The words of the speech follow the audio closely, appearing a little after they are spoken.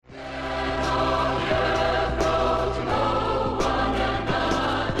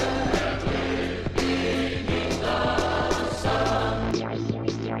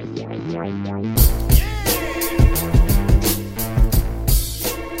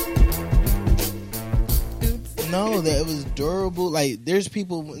No, that it was durable. Like, there's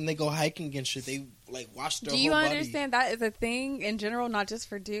people when they go hiking and shit, they like wash their Do you whole body. understand that is a thing in general, not just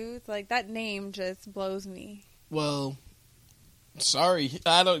for dudes? Like, that name just blows me. Well, sorry,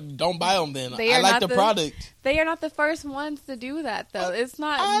 I don't buy them. Then They I are like not the the- product. They are not the first ones to do that, though. It's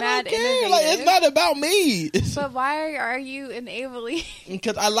not I mad don't care. innovative. Like, it's not about me. But why are you enabling?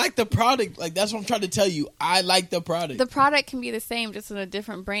 Because I like the product. Like, that's what I'm trying to tell you. I like the product. The product can be the same, just in a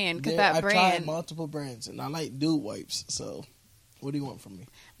different brand. Because Yeah, that I've brand. tried multiple brands, and I like dude wipes. So, what do you want from me?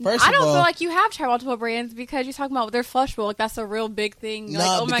 I don't feel like you have tried multiple brands because you're talking about they're flushable. Like, that's a real big thing. You're nah,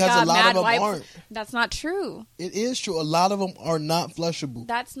 like, oh my because god, a lot mad of them wipes. aren't. That's not true. It is true. A lot of them are not flushable.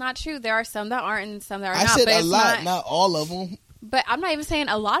 That's not true. There are some that aren't and some that are I not. said but a it's lot, not all of them. But I'm not even saying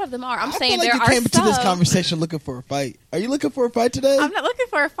a lot of them are. I'm I saying feel like there you are came into this some. conversation looking for a fight. Are you looking for a fight today? I'm not looking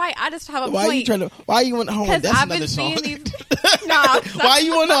for a fight. I just have a Why point. are you trying to? Why you want? Hold on, Because that's I've another been song. seeing these. No, Why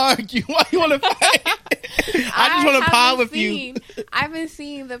you want to argue? Why you want to fight? I just want to pile with you. I've been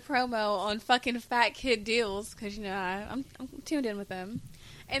seeing the promo on fucking Fat Kid Deals because I'm tuned in with them,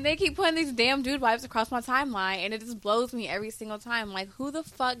 and they keep putting these damn dude wipes across my timeline, and it just blows me every single time. Like, who the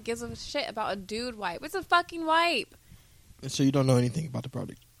fuck gives a shit about a dude wipe? It's a fucking wipe. So you don't know anything about the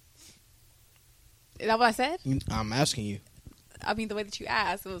product? Is that what I said? I'm asking you. I mean, the way that you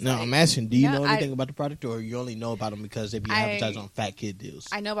asked was No, like, I'm asking. Do you No, know anything about the product, or you only know about them because they be advertised on Fat Kid Deals?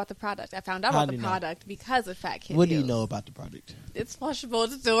 I know about the product. I found out How about do the you know? product because of Fat Kid What do Deals. you know about the product? It's flushable.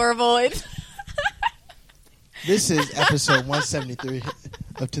 It's adorable. It's This is episode 173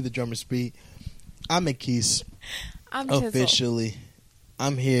 of To the Drummer's Beat. I'm Akis. I'm Tizzle. Officially,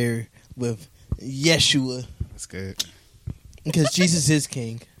 I'm here with Yeshua That's good. because Jesus is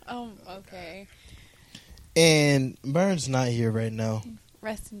king, Oh, okay. and Burns not here right now.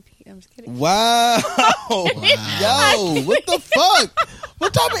 Rest in peace. I'm just kidding. Wow. Yo, what the fuck?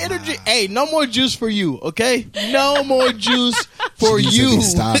 What type of energy? Hey, no more juice for you, okay? No more juice for She needs to you. be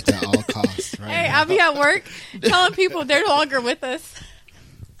stopped at all costs. Right Hey, now. I'll be at work telling people they're no longer with us.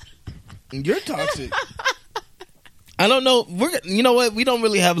 You're toxic. I don't know. You know what? We don't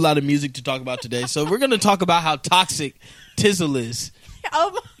really have a lot of music to talk about today, so we're going to talk about how toxic Tizzle is.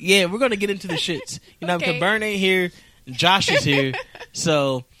 Yeah, we're going to get into the shits. You know, Okay. because Burn ain't here, Josh is here,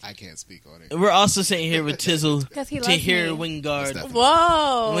 so I can't speak on it. we're also sitting here with Tizzle 'Cause he to loves hear me. Wingard.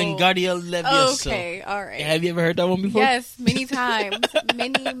 Whoa. Wingardia Leviosa. Okay, all right. Have you ever heard that one before? Yes, many times.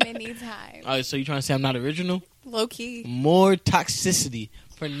 many times. All right, so you trying to say I'm not original? Low key. More toxicity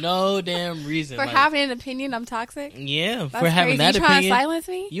for no damn reason. For Like, having an opinion, I'm toxic. yeah, That's for having crazy. that You trying opinion. to silence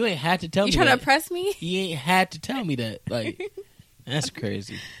me? You ain't had to tell You me trying to that. oppress me? You ain't had to tell me that. Like, that's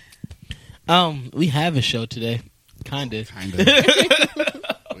crazy. We have a show today. Kind of. Kind of.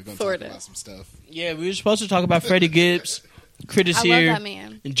 We're going to Sorta. talk about some stuff. Yeah, we were supposed to talk about Freddie Gibbs, Critis I here, love that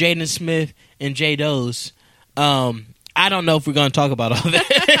man. and Jaden Smith, and J Doze. I don't know if we're going to talk about all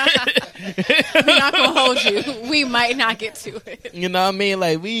that. We're not going to hold you. We might not get to it. You know what I mean?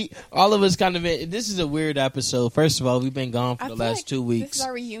 Like, all of us kind of, this is a weird episode. First of all, we've been gone for I the feel last like 2 This weeks. is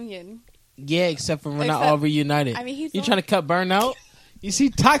our reunion. Yeah, except for we're not Except- all reunited. I mean, he's You the trying to cut burnout? You see,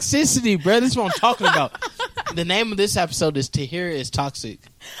 toxicity, bro. This is what I'm talking about. The name of this episode is Tahira is Toxic.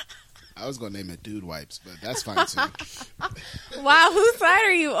 I was going to name it Dude Wipes, but that's fine too. Wow, whose side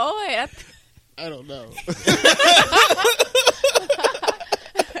are you on? I don't know.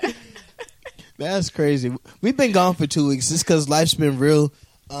 That's crazy. We've been gone for 2 weeks. It's because life's been real.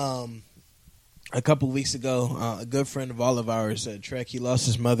 A couple weeks ago, a good friend of all of ours, Trek, he lost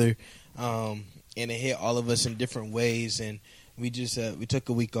his mother, and it hit all of us in different ways. And we just we took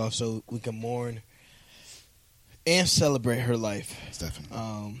a week off so we can mourn and celebrate her life. Definitely.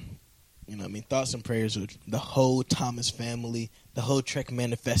 You know what I mean? Thoughts and prayers with the whole Thomas family, the whole Trek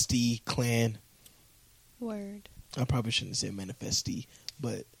Manifestee clan. Word. I probably shouldn't say Manifestee,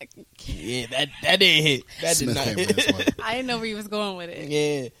 but yeah, that didn't hit. That Smith did not family as hit. well. I didn't know where he was going with it.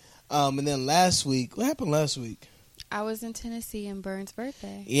 Yeah. And then last week, what happened last week? I was in Tennessee on Burns'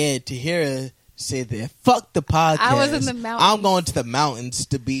 birthday. Yeah, Tahira said that, fuck the podcast. I was in the mountains. I'm going to the mountains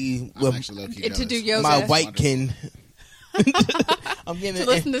to be I'm with actually low-key And to jealous. do yoga. my Yes. white kin. I'm getting To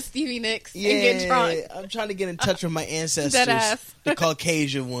listen to Stevie Nicks and get drunk. I'm trying to get in touch with my ancestors, Deadass. the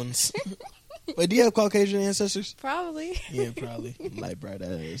Caucasian ones. Wait, do you have Caucasian ancestors? Probably. Yeah, probably. Light bright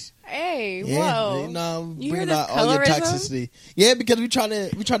ass. Hey, Yeah, whoa. you know, You hear bringing this out all your colorism? toxicity. Yeah, because we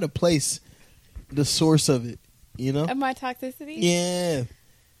trying to place the source of it. You know? Of my toxicity? Yeah,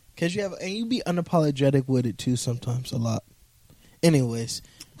 because and you be unapologetic with it too sometimes, a lot. Anyways,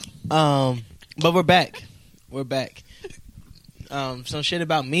 but we're back. We're back. Some shit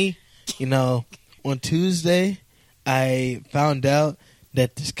about me. You know, on Tuesday, I found out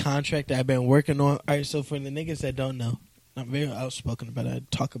that this contract that I've been working on. All right, so for the niggas that don't know, I'm very outspoken about it. I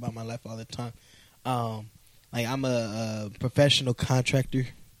talk about my life all the time. Like I'm a professional contractor.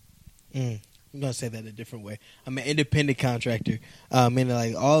 I'm gonna say that a different way. I'm an independent contractor, meaning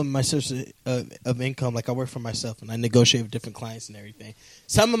like all of my sources of income. Like I work for myself and I negotiate with different clients and everything.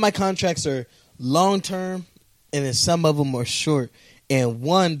 Some of my contracts are long term, and then some of them are short. And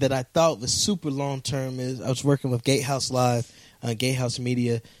one that I thought was super long term is I was working with Gatehouse Live, Gatehouse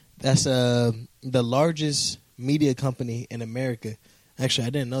Media. That's the largest media company in America. Actually, I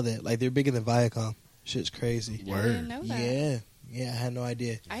didn't know that. Like they're bigger than Viacom. Shit's crazy. I didn't know that. Yeah, I had no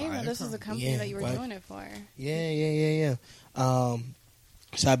idea. I didn't know this was a company that you were doing it for. Yeah. So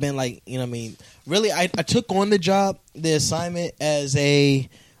I've been like, you know what I mean? Really, I took on the assignment as a,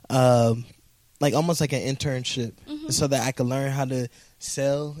 like almost like an internship so that I could learn how to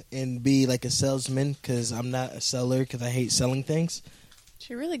sell and be like a salesman because I'm not a seller because I hate selling things.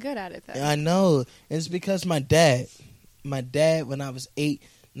 You're really good at it, though. I know. It's because my dad, when I was 8,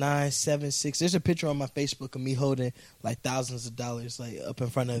 9, 7, 6. There's a picture on my Facebook of me holding like thousands of dollars like up in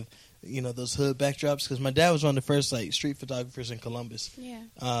front of, you know, those hood backdrops because my dad was one of the first like street photographers in Columbus.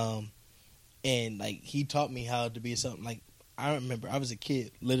 Yeah. And like he taught me how to be something like I remember I was a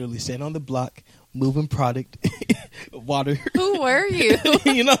kid literally standing on the block moving product, water. Who were you?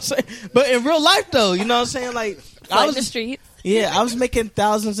 You know what I'm saying? But in real life though, you know what I'm saying? Like I was the streets. Yeah, I was making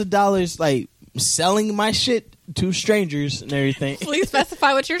thousands of dollars like selling my shit to strangers and everything. Please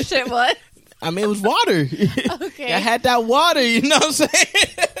specify what your shit was. I mean, it was water. Okay. I had that water, you know what I'm saying?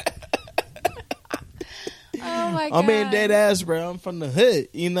 Oh, my God. I'm being dead ass, bro. I'm from the hood,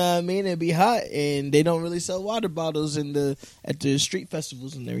 you know what I mean? It'd be hot, and they don't really sell water bottles at the street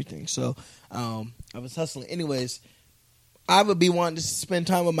festivals and everything. So I was hustling. Anyways, I would be wanting to spend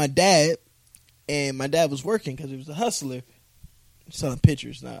time with my dad, and my dad was working because he was a hustler, selling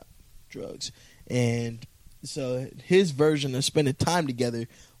pictures, not drugs. And so his version of spending time together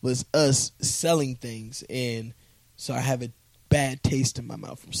was us selling things. And so I have a bad taste in my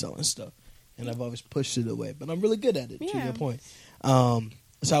mouth from selling stuff. And I've always pushed it away. But I'm really good at it, to your point. So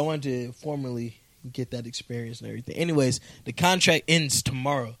I wanted to formally get that experience and everything. Anyways, the contract ends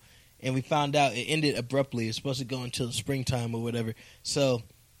tomorrow. And we found out it ended abruptly. It's supposed to go until springtime or whatever. So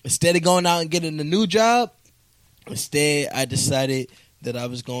instead of going out and getting a new job, instead I decided that I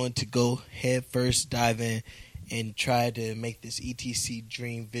was going to go head first, dive in, and try to make this ETC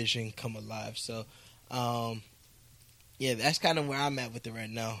dream vision come alive. So, yeah, that's kind of where I'm at with it right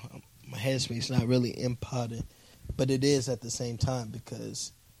now. My headspace not really impotted, but it is at the same time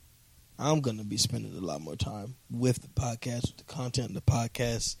because I'm going to be spending a lot more time with the podcast, with the content of the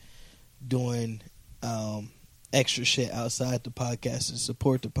podcast, doing extra shit outside the podcast to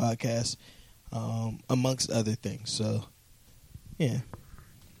support the podcast, amongst other things. So, yeah.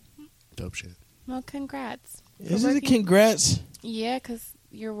 Dope shit. Well, congrats. Isn't it congrats? Yeah, because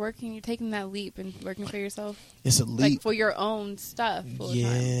you're working, you're taking that leap and working for yourself. It's a leap. Like for your own stuff. Yeah.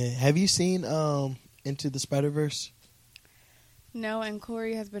 Time. Have you seen Into the Spider-Verse? No, and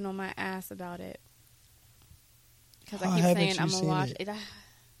Corey has been on my ass about it. Because How I keep haven't saying you I'm going to seen watch it. it.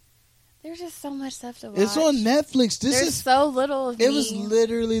 There's just so much stuff to watch. It's on Netflix. There's so little of It was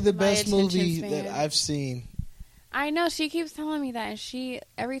literally the my best attention movie span. that I've seen. I know. She keeps telling me that. And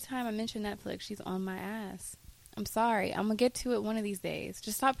every time I mention Netflix, she's on my ass. I'm sorry. I'm going to get to it one of these days.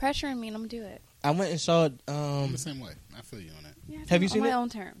 Just stop pressuring me and I'm going to do it. I went and saw it. I'm the same way. I feel you on it. Yeah, Have you seen on it? my own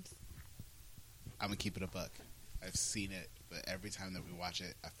terms. I'm going to keep it a buck. I've seen it, but every time that we watch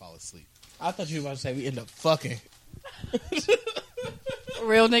it, I fall asleep. I thought you were about to say we end up fucking.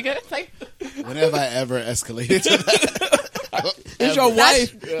 Real nigga. It's like, When have I ever escalated to that? It's your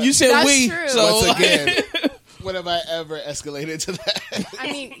wife. You said That's we. true. So Once again, when have I ever escalated to that?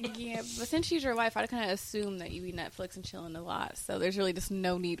 I mean, yeah, but since she's your wife, I kind of assume that you eat Netflix and chilling a lot. So there's really just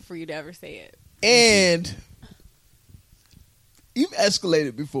no need for you to ever say it. And you've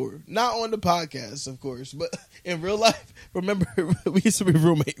escalated before. Not on the podcast, of course, but in real life, remember, we used to be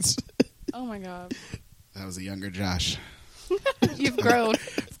roommates. Oh, my God. That was a younger Josh. You've grown.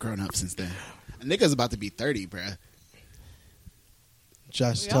 I've grown up since then. A nigga's about to be 30, bruh.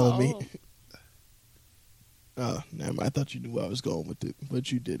 Josh We telling all me. old. Oh, never mind. I thought you knew where I was going with it,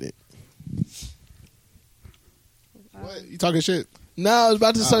 but you didn't. What? You talking shit? No, I was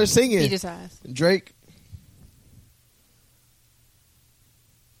about to start He singing. just asked. Drake.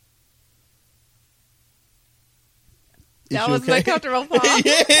 That Is you was okay? my comfortable pause.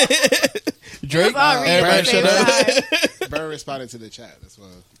 Drake. all reading Everybody at the shut same up. Burr responded to the chat. That's why.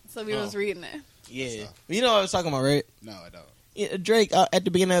 So we was reading it. Yeah. You know what I was talking about, right? No, I don't. Yeah, Drake at the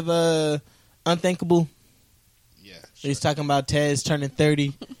beginning of Unthinkable. Yeah, He's talking about Tez turning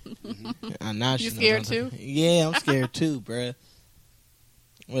 30. Now she You knows scared I'm too? Yeah, I'm scared too, bruh.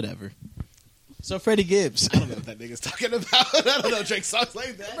 Whatever. So Freddie Gibbs. I don't know what that nigga's talking about. I don't know Drake songs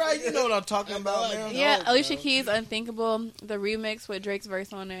like that. Right, you know what I'm talking about, man. Yeah, No, Alicia bro. Keys' Unthinkable, the remix with Drake's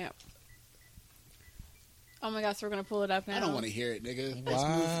verse on it. Oh my gosh, we're gonna pull it up now. I don't want to hear it, nigga.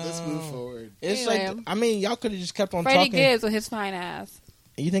 Wow. Let's move forward. It's Anyway. like, I mean, y'all could have just kept on Freddie talking. Gibbs with his fine ass.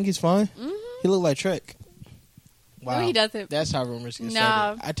 You think he's fine? Mm-hmm. He look like Trek. Wow. No, he doesn't. That's how rumors get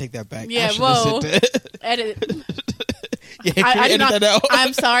Nah. started. I take that back. Yeah, I should've whoa. said that. Edit. Yeah, can I you do edit not, that out?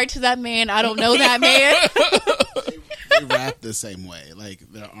 I'm sorry to that man. I don't know that man. They rap the same way, like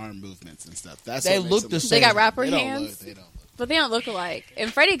their arm movements and stuff. That's They what makes look them the look- same. They got rapper They don't hands, look- they don't look. but they don't look alike.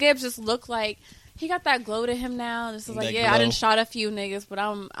 And Freddie Gibbs just looked like he got that glow to him now. This is like, That yeah, I glow. done shot a few niggas, but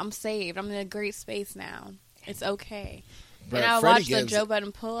I'm saved. I'm in a great space now. It's okay. Bruh, and I Freddie watched the Gibbs- Joe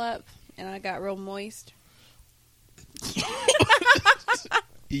Budden pull up, and I got real moist.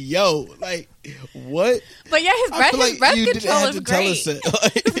 Yo, like, what? But yeah, his breath, his breath you didn't control have is to tell great. us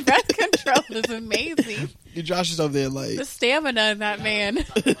that. His breath control is amazing. Like, Josh is over there like, The stamina in that man.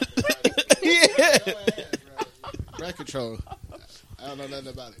 yeah. Breath control. I don't know nothing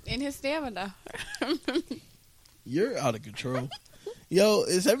about it. In his stamina. You're out of control. Yo,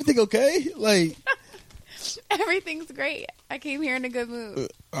 is everything okay? Like, Everything's great. I came here in a good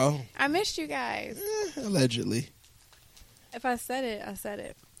mood. oh, I missed you guys. allegedly. If I said it, I said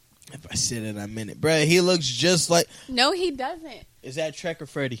it. If I said it, I meant it. Bruh, he looks just like. No, he doesn't. Is that Trek or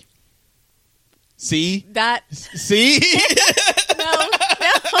Freddy? See? That See? no.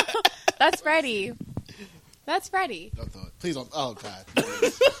 That's Freddie. That's Freddie. Don't throw it. Please don't. Oh, God.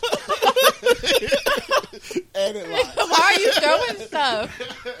 Edit line. Why are you throwing stuff?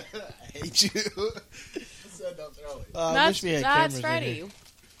 I hate you. I said don't throw it. I wish we had That's cameras in Freddie. here.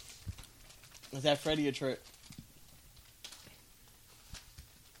 Is that Freddy or Trek?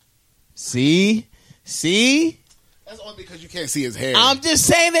 See? See? That's only because you can't see his hair. I'm just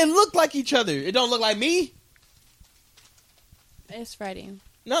saying they look like each other. It don't look like me. It's Freddie.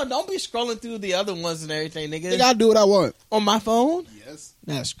 No, don't be scrolling through the other ones and everything, nigga. I gotta do what I want. On my phone? Yes.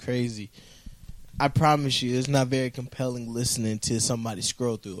 That's crazy. I promise you, it's not very compelling listening to somebody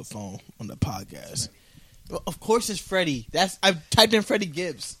scroll through a phone on the podcast. Well, of course it's Freddie. I've typed in Freddie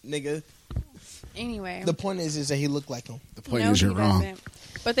Gibbs, nigga. Anyway. The point is that he looked like him. The point No, is you're he wrong. doesn't.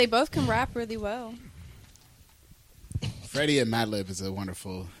 But they both can rap really well. Freddie and Madlib is a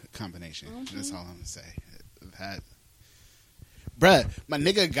wonderful combination. Mm-hmm. That's all I'm gonna say. That, bruh, my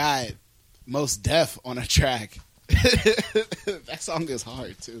nigga got Most Def on a track. That song is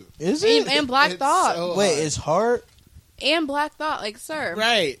hard too. Is it? And Black It's Thought. so Wait, hard. it's hard? And Black Thought, like, sir.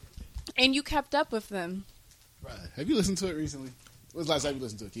 Right. And you kept up with them. Bruh, have you listened to it recently? When was the last time you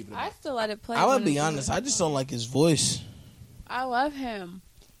listened to it? Keep it I up. still let it play. I when would be it's honest. on. I just don't like his voice. I love him.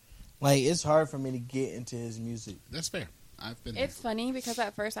 Like, it's hard for me to get into his music. That's fair. I've been there. It's funny because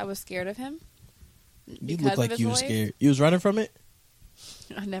at first I was scared of him. You because look of like his you were voice. scared. You was running from it?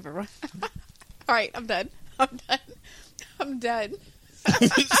 I never run. All right, I'm done. I'm done.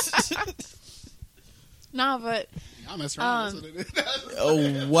 Nah, but Y'all mess around. That's what it is.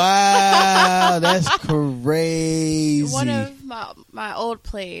 Oh, wow. That's crazy. one of my old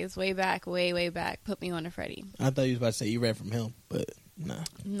plays way back, way back, put me on to Freddie. I thought you was about to say you ran from him, but nah.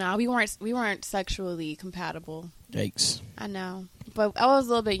 No, we weren't sexually compatible. Yikes. I know, but I was a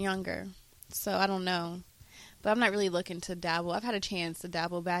little bit younger, so I don't know. But I'm not really looking to dabble. I've had a chance to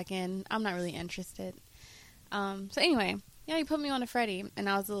dabble back in. I'm not really interested. So anyway, yeah, he put me on to Freddie, and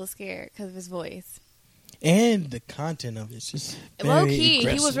I was a little scared because of his voice. And the content of it's just Low very key, he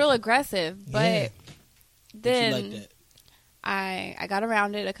was aggressive. real aggressive, but Yeah. But you then like that. I got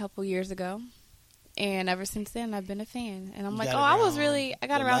around it a couple years ago, and ever since then I've been a fan. And I'm You like, got I was around really I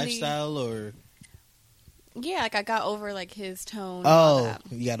got the around lifestyle or yeah, like I got over like his tone. And all oh, that.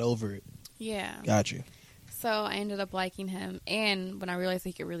 you got over it. Yeah. Got you. So I ended up liking him, and when I realized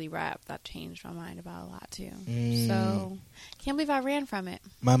he could really rap, that changed my mind about a lot too. Mm. So can't believe I ran from it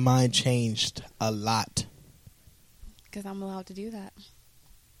My mind changed a lot. because I'm allowed to do that.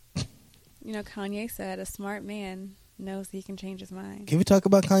 You know, Kanye said a smart man knows he can change his mind. Can we talk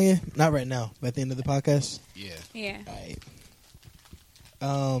about Kanye? Not right now, but at the end of the podcast. Yeah. Yeah. All right.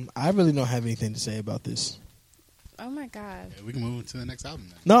 I really don't have anything to say about this. Oh my God. Yeah, we can move to the next album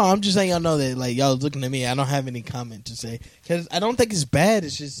then. No, I'm just saying y'all know that like y'all looking at me. I don't have any comment to say because I don't think it's bad.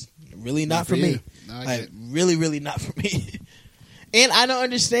 It's just really not for you. me. No, I get Like it. really not for me. And I don't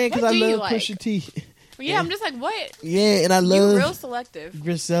understand because What I do you love like? Pusha T. Yeah, I'm just like, what? Yeah, and I You love real selective.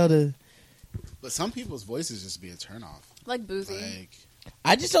 Griselda. But some people's voices just be a turnoff. Like Boozy. Like,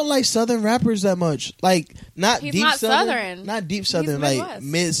 I just don't like Southern rappers that much. Like not He's deep not Southern, Southern. not deep Southern, like Midwest.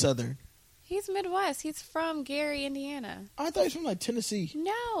 mid Southern. He's Midwest. He's from Gary, Indiana. I thought he's from like Tennessee.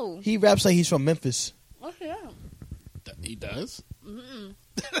 No. He raps like he's from Memphis. Oh, yeah. He does. Mm-mm.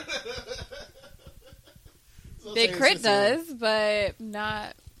 So Big say Crit it's does, but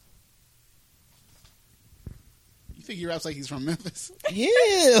not. You think he raps like he's from Memphis?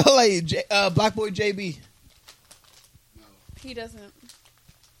 Yeah, like Black Boy JB. He doesn't.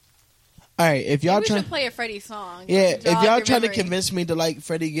 All right, if y'all Maybe we trying, should play a Freddie song. yeah, if Jog y'all your trying to memory. convince me to like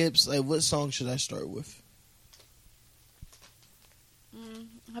Freddie Gibbs, like what song should I start with?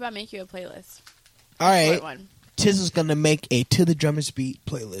 How about make you a playlist? All right, Short one. Tiz is gonna make a To the Drummers Beat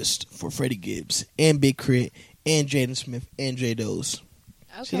playlist for Freddie Gibbs and Big Crit and Jaden Smith and J Doze.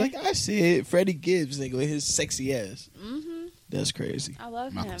 Okay. She's like, I said Freddie Gibbs, nigga, with his sexy ass. Mm-hmm. That's crazy. I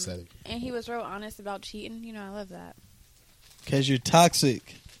love Malcolm him. said it. And he was real honest about cheating. You know, I love that. Cause you're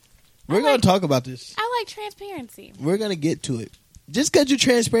toxic. We're I gonna like- talk about this. I like transparency. We're gonna get to it. Just because you're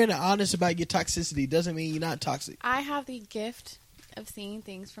transparent and honest about your toxicity doesn't mean you're not toxic. I have the gift of seeing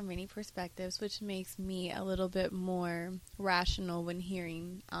things from many perspectives, which makes me a little bit more rational when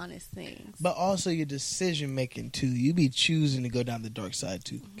hearing honest things. But also your decision making too. You be choosing to go down the dark side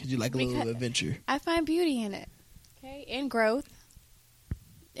too, because you like a little Because- adventure. I find beauty in it. Okay, and growth.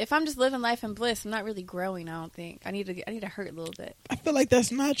 If I'm just living life in bliss, I'm not really growing. I don't think I need to hurt a little bit. I feel like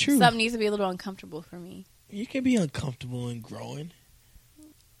that's not true. Something needs to be a little uncomfortable for me. You can be uncomfortable and growing,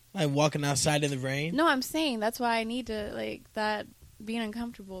 like walking outside in the rain. No, I'm saying that's why I need to like that. Being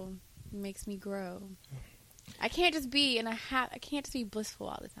uncomfortable makes me grow. I can't just be I can't just be blissful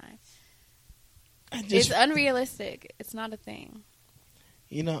all the time. I It's just, unrealistic. It's not a thing.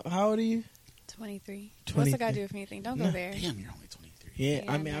 you know, how old are you? 23. What's 23. it got to do with anything? Don't No. go there. Damn, you're only 23. Yeah,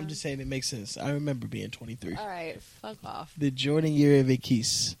 Yeah, I mean, I I'm know. just saying it makes sense. I remember being 23. All right, fuck off. The Jordan year of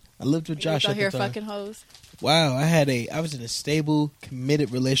Ikis. I lived with You Josh was out at here the time. fucking hoes. Wow, I was in a stable, committed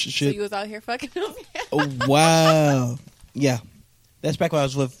So relationship. you was out here fucking hoes. Oh, wow. Yeah. That's back when I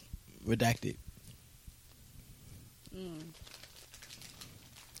was with Redacted. Mm.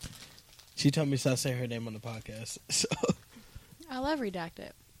 She told me to stop saying her name on the podcast. So, I love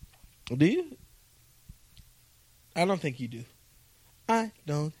Redacted. do you? I don't think you do. I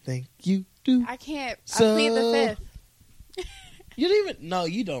don't think you do. I can't. So- I plead the fifth. You don't even. No,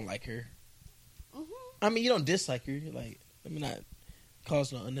 you don't like her. Mhm. I mean, you don't dislike her. You're like, let me not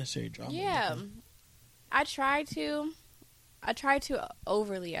cause no unnecessary drama. Yeah, I try to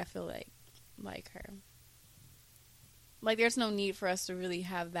overly. I feel like her. Like there's no need for us to really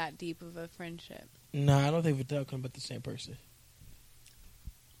have that deep of a friendship. No, I don't think Vidal can but the same person.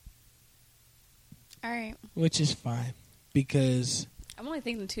 All right, Which is fine. Because I'm only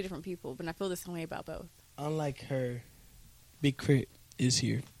thinking two different people, but I feel the same way about both. unlike her, Big Crit is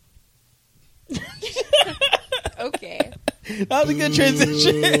here. Okay. That was a good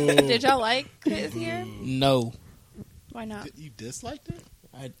transition. Did y'all like Chris here? No. Why not? You disliked it?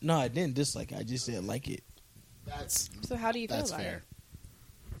 I didn't dislike it. I just didn't like it. That's So how do you feel that's about fair.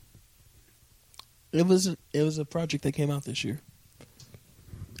 It was a project that came out this year. it?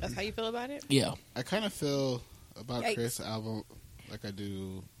 That's how you feel about it? Yeah. I kind of feel about Yikes. Chris' album like I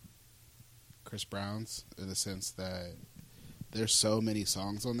do Chris Brown's, in the sense that there's so many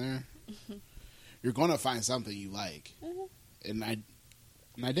songs on there. You're going to find something you like, and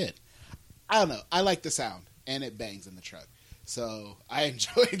I did. I don't know. I like the sound, and it bangs in the truck, so I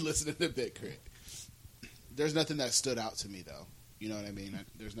enjoyed listening to Big Crit. There's nothing that stood out to me though. You know what I mean?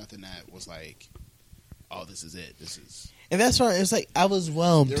 There's nothing that was like, oh, this is it. This is. And that's why it's like I was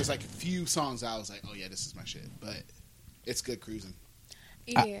whelmed. There was like a few songs I was like, oh yeah, this is my shit. But it's good cruising.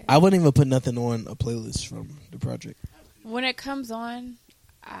 Yeah. I wouldn't even put nothing on a playlist from the project. When it comes on,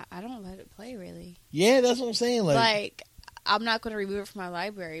 I don't let it play really. Yeah, that's what I'm saying. Like I'm not going to remove it from my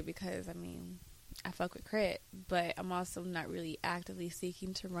library because I fuck with Crit, but I'm also not really actively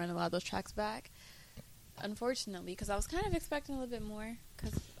seeking to run a lot of those tracks back. Unfortunately, because I was kind of expecting a little bit more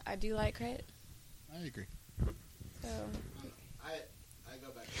because I do like Crit. I agree. So I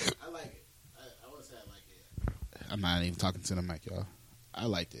go back. I like it. I want to say I like it. I'm not even talking to the mic, y'all. I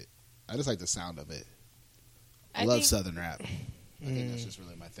liked it. I just like the sound of it. I love think Southern rap. I think that's just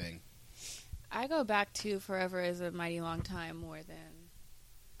really my thing. I go back to Forever is a Mighty Long Time more than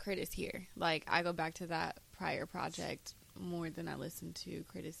Crit is Here. Like I go back to that prior project more than I listen to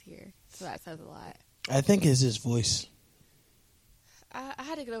Crit is Here. So that says a lot. I think it's his voice. I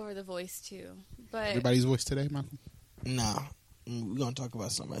had to get over the voice too, but Everybody's voice today, Malcolm? Nah. We're going to talk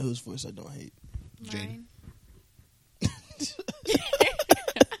about somebody whose voice I don't hate. Jane.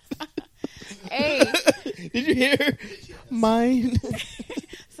 Hey, Did you hear her? Mine.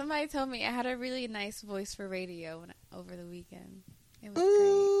 Somebody told me I had a really nice voice for radio over the weekend. It was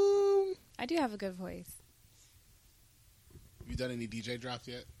great. I do have a good voice. Have you done any DJ drops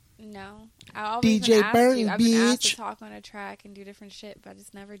yet? No. I always DJ been asked Burn, to. I've been asked bitch. to talk on a track and do different shit, but I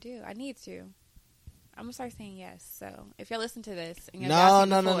just never do. I need to. I'm gonna start saying yes. So if y'all listen to this, and y'all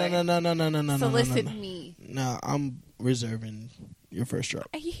No. solicit me. No, I'm reserving your first drop.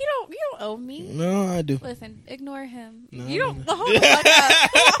 You don't owe me. No, I do. Listen, ignore him. No, You don't no. hold the fuck up.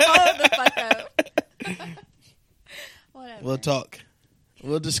 Hold the fuck up. Whatever. We'll talk.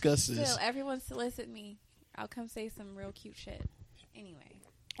 We'll discuss this Still, everyone solicit me. I'll come say some real cute shit. Anyway.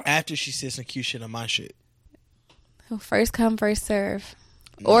 after she says some cute shit on my shit. First come, first serve.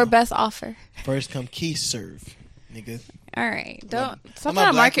 No. Or best offer. First come, key serve, nigga. All right. Stop I'm trying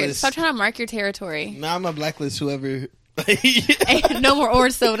a to mark your, blacklist. stop trying to mark your territory. Now I'm gonna blacklist whoever. Ain't no more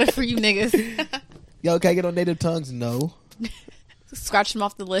orange soda for you niggas. Yo, can I get on native tongues? No. Scratch them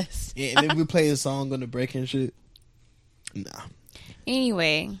off the list. Yeah, and then we play a song on the break and shit. Nah.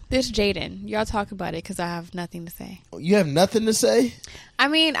 Anyway, this Jaden. Y'all talk about it because I have nothing to say. You have nothing to say? I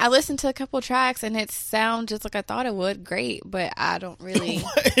mean, I listened to a couple tracks and it sounds just like I thought it would. Great, but I don't really.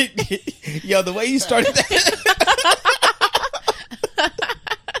 Yo, the way you started that.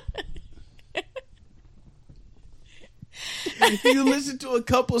 You listened to a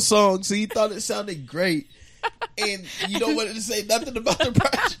couple songs, so you thought it sounded great, and you don't want to say nothing about the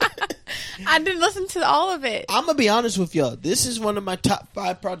project. I didn't listen to all of it. I'm gonna be honest with y'all. This is one of my top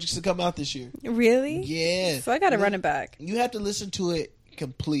 5 projects to come out this year. Really? Yeah. So I got to run it back. You have to listen to it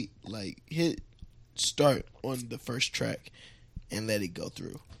complete. Like, hit start on the first track and let it go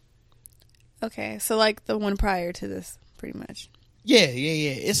through. Okay, so like the one prior to this, pretty much. Yeah.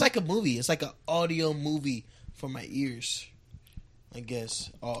 It's like a movie. It's like an audio movie for my ears. I guess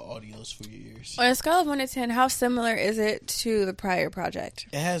all audios for your ears. On a scale of 1 to 10, how similar is it to the prior project?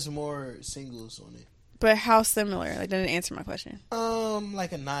 It has more singles on it. But how similar? Like, that didn't answer my question.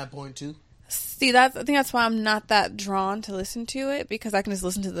 Like a 9.2. See, I think that's why I'm not that drawn to listen to it, because I can just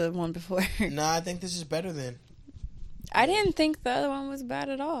listen to the one before. Nah, I think this is better than. I didn't think the other one was bad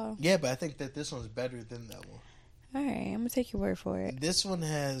at all. Yeah, but I think that this one's better than that one. All right, I'm going to take your word for it. This one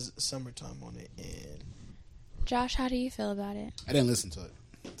has Summertime on it, and Josh, how do you feel about it? I didn't listen to it.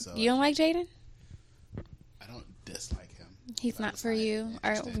 So You don't like Jaden? I don't dislike him. He's But not it's for you. All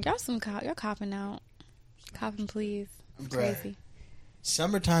right, interesting. y'all copping out. Copping, please. It's Bruh. crazy.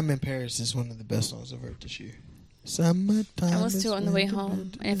 Summertime in Paris is one of the best songs I've heard this year. Summertime. I listen is to it on the way when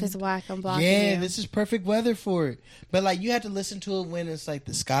home. And if it's whack, I'm blocking Yeah, you. this is perfect weather for it. But like, you have to listen to it when it's like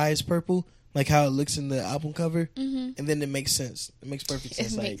the sky is purple, like how it looks in the album cover, and then it makes sense. It makes perfect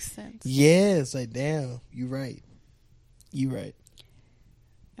sense. It Like, makes sense. yeah, it's like, damn, you right. You right.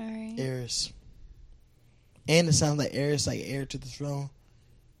 All right. Eris. And it sounds like Eris, like heir to the throne.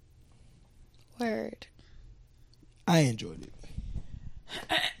 Word. I enjoyed it.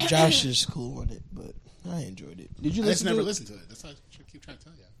 Josh is cool on it, but I enjoyed it. Did you I just listen never to it? listened to it. That's why I keep trying to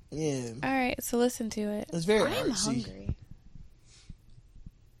tell you. Yeah. All right, so listen to it. It's very I'm artsy. hungry.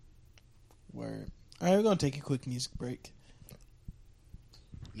 Word. All right, we're going to take a quick music break.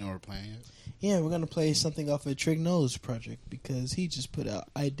 You know we're playing it? Yeah, we're going to play something off of Trig Nose project because he just put out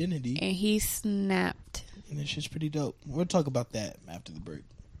Identity, And he snapped. and that shit's pretty dope. We'll talk about that after the break.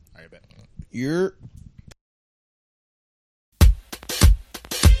 All right, bet. You're...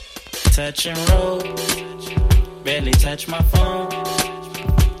 Touch and roll, barely touch my phone.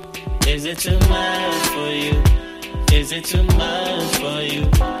 Is it too much for you? Is it too much for you?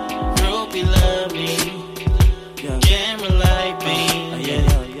 Groupie love me, camera like me.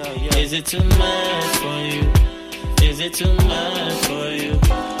 Yeah. Is it too much for you? Is it too much for you?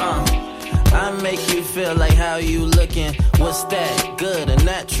 I make you feel like how you looking. What's that? Good, a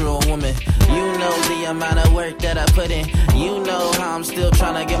natural woman. You know the amount of work that I put in. You know how I'm still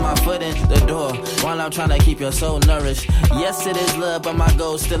trying to get my foot in the door while I'm trying to keep your soul nourished. Yes, it is love, but my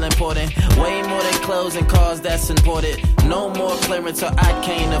goal's still important. Way more than clothes and cars, that's important. No more clearance or I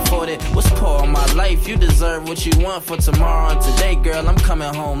can't afford it. What's poor on my life? You deserve what you want for tomorrow and today, girl. I'm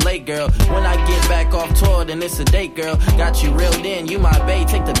coming home late, girl. When I get back off tour, then it's a date, girl. Got you reeled in, you my bae,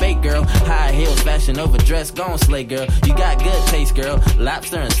 take the bait, girl. High heels, fashion over dress, gon' slay, girl. You got good taste, girl.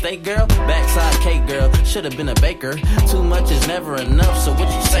 Lobster and steak, girl. Backside cake, girl. Should've been a baker. Too much is never enough, so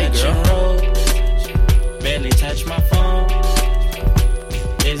what you say, girl? Barely touch my phone.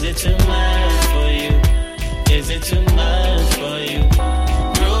 Is it too much for you? Is it too much for you?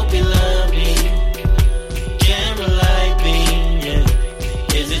 Groupie love me, camera like me,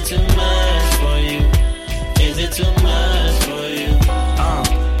 yeah. Is it too much for you? Is it too much for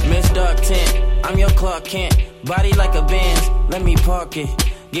you? Miss Dark Tent, I'm your Clark Kent, body like a Benz. Let me park it,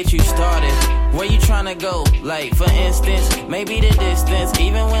 get you started. Where you tryna go? Like, for instance, maybe the distance,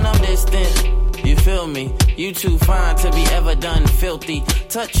 even when I'm distant. You feel me? You too fine to be ever done filthy.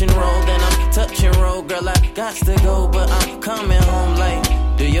 Touch and roll, then I'm touch and roll. Girl, I got to go, but I'm coming home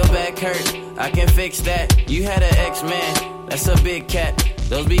like, do your back hurt? I can fix that. You had an ex-man, that's a big cat.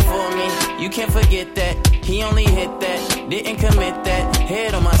 Those before me, you can't forget that. He only hit that, didn't commit that.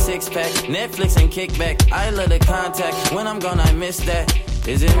 Head on my six-pack, Netflix and kickback. I love the contact, when I'm gone I miss that.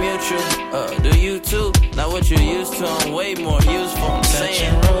 Is it mutual? Do you too? Not what you used to, I'm way more useful. I'm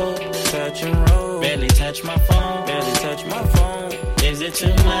saying touch and roll, barely touch my phone, barely touch my phone. Is it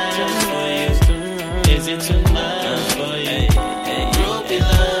too much for you? Is it too much for you? Groupie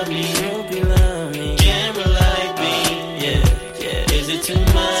love me, groupie love me. Camera like me, yeah, yeah. Is it too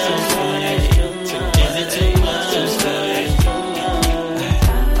much for you? Is it too much for you?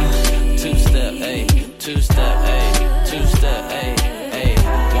 Two-step, ayy, two-step, ayy, two-step, ayy, ayy.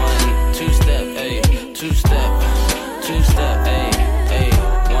 1, 2-step, ayy, two-step, two-step, ayy.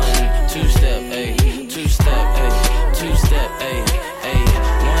 Two-step, ayy, two-step, ayy, two-step, ayy, ayy.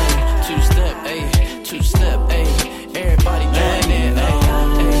 1, 2-step, ayy, two-step, ayy. Everybody join in, ayy,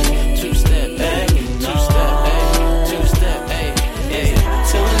 ayy. Two-step, ayy, two-step, ayy, two-step, ayy, ayy.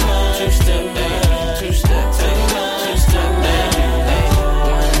 2-step, ayy, two-step, ayy, two-step, ayy, ayy.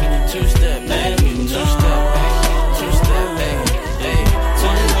 1, 2-step, ayy, two-step, ayy, two-step, ayy, ayy.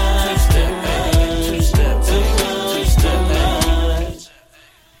 2-step, ayy, two-step, ayy, two-step, ayy.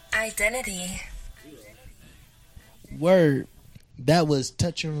 Identity. Word. That was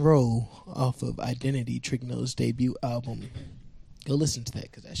Touch and Roll off of Identity, Trickno's debut album. Go listen to that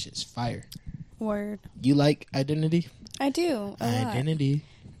because that shit's fire. Word. You like Identity? I do. A lot. Identity.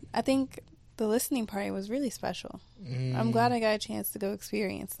 I think the listening party was really special. I'm glad I got a chance to go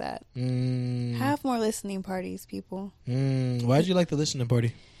experience that. Have more listening parties, people. Why'd you like the listening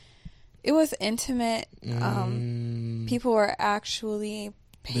party? It was intimate. People were actually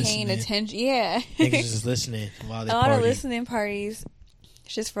paying attention. Yeah. Niggas just listening while they a lot party. of listening parties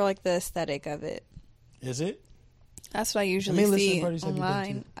just for like the aesthetic of it. Is it? That's what I usually listening see parties have you been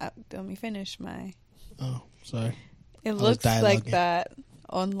online. Let me finish my. Oh, sorry. It looks like that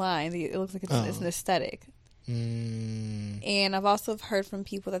online. It looks like it's an aesthetic. And I've also heard from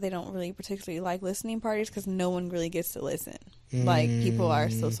people that they don't really particularly like listening parties because no one really gets to listen. Like, people are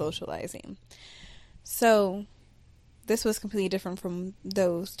still socializing. So, this was completely different from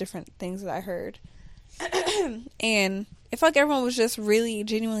those different things that I heard. And it felt like everyone was just really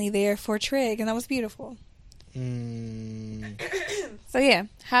genuinely there for Trig, and that was beautiful. So, yeah,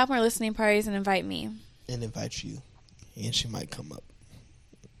 have more listening parties and invite me. And invite you. And she might come up.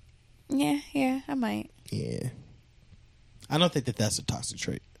 Yeah, I might. Yeah. I don't think that that's a toxic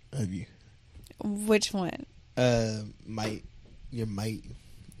trait of you. Which one? Might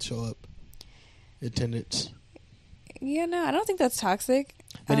show up. Attendance. Yeah, no, I don't think that's toxic.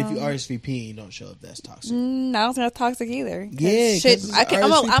 But if you RSVP and you don't show up, that's toxic. I don't think that's toxic either. Yeah, shit,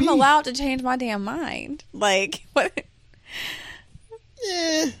 RSVP. I'm allowed to change my damn mind. Like, what?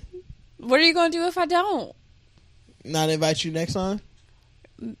 Yeah. What are you going to do if I don't? Not invite you next time?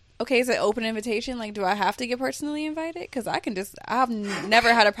 Okay, is it open invitation? Like, do I have to get personally invited? Because I've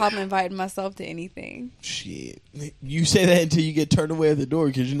never had a problem inviting myself to anything. Shit. You say that until you get turned away at the door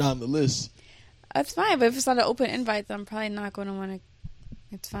because you're not on the list. That's fine, but if it's not an open invite, then I'm probably not going to want to.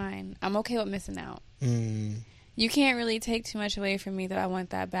 It's fine. I'm okay with missing out. You can't really take too much away from me that I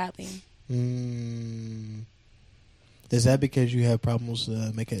want that badly. Is that because you have problems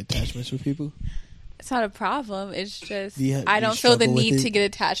making attachments with people? It's not a problem. It's just Do I you don't feel the struggle with need it? to get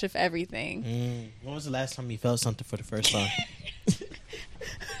attached with everything. When was the last time you felt something for the first time?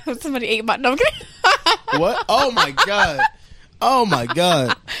 Somebody ate my... No, I'm kidding. What? Oh, my God. Oh, my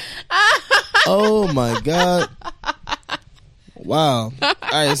God. Oh, my God. Wow. All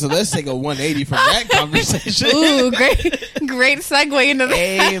right, so let's take a 180 from that conversation. Ooh, great segue into that.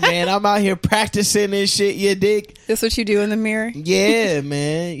 Hey, man, I'm out here practicing and shit, you dig? That's what you do in the mirror? Yeah,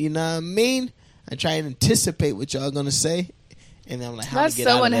 man. You know what I mean? I try and anticipate what y'all going to say. And I'm like, how That's to get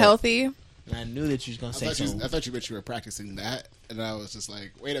out so of that. unhealthy. And I knew that you was going to say something. I thought you meant you were practicing that, and I was just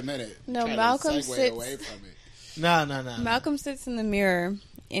like, wait a minute. No, Trying to Malcolm segue sits- away from it. No. Malcolm sits in the mirror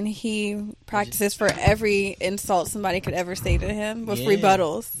and he practices for every insult somebody could ever say to him with Yeah.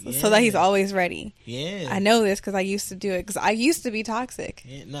 rebuttals so that he's Yeah. always ready. Yeah. I know this because I used to do it because I used to be toxic.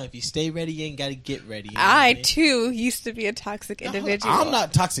 Yeah, no, if you stay ready, you ain't got to get ready. You know what I mean? too used to be a toxic individual. I'm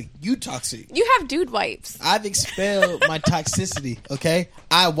not toxic. You toxic. You have dude wipes. I've expelled my toxicity, okay?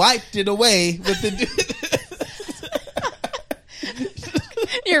 I wiped it away with the...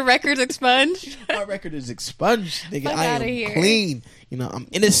 Your record's expunged. My record is expunged, nigga. Fuck I am outta here. clean. You know, I'm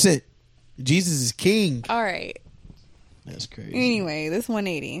innocent. Jesus is king. All right. That's crazy. Anyway, this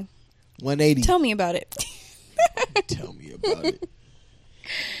 180. 180. Tell me about it. Tell me about it.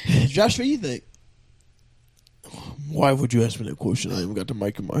 Josh, what do you think? Why would you ask me that question? I even got the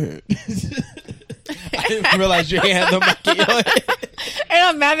mic in my hand. I didn't realize you had the mic in your hand. And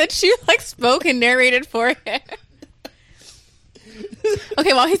I'm mad that you like spoke and narrated for him.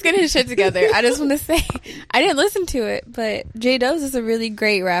 Okay, while he's getting his shit together, I just want to say I didn't listen to it, but J Dubs is a really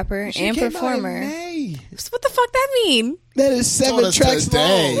great rapper She and came out in performer. May. So what the fuck that mean? That is 7 Told us tracks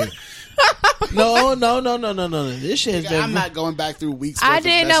today. long. No. This shit has been. I'm not going back through weeks. I worth of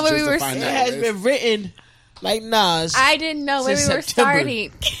didn't know where messages we to were find It out has this. been written like Nas. I didn't know where we Since were September.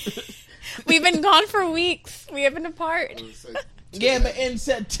 starting. We've been gone for weeks. We have been apart. Yeah, but in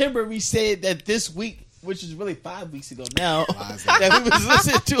September we said that this week, which is really 5 weeks ago now, Blase. that we was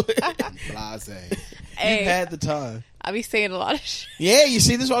listening to it. Blase. Hey, You've had the time. I be saying a lot of shit. Yeah, you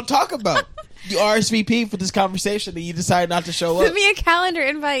see, this is what I'm talking about. You RSVP for this conversation and you decide not to show Send up. me a calendar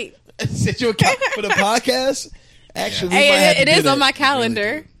invite. Set you a calendar for the podcast. Actually, we might Hey, have to it do is that. on my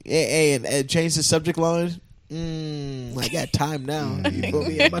calendar. Hey, and change the subject line. I got time now. You feel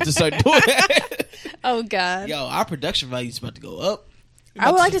me? I'm about to start doing that. Oh God. Yo, our production value is about to go up. I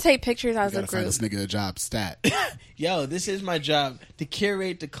would like to take pictures as a Gotta find group. this nigga a job stat. Yo, this is my job to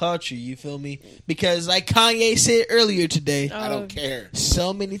curate the culture. You feel me? Because like Kanye said earlier today, I don't care.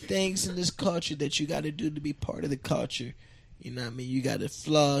 so many things in this culture that you got to do to be part of the culture. You know what I mean? You got to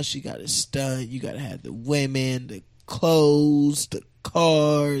floss, you got to stunt, you got to have the women, the clothes, the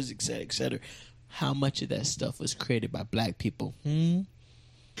cars, etc., etc. How much of that stuff was created by black people?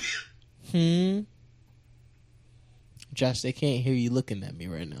 Josh, they can't hear you looking at me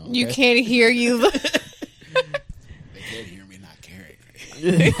right now. You okay? can't hear you. They can't hear me not caring.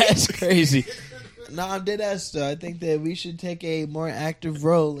 That's crazy. No, I'm dead ass though. I think that we should take a more active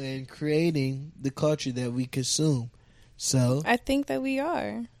role in creating the culture that we consume. So, I think that we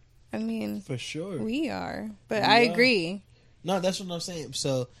are. I mean, for sure. we are. But We I are. agree. No, that's what I'm saying.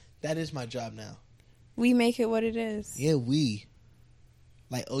 So, that is my job now. We make it what it is. Yeah, we.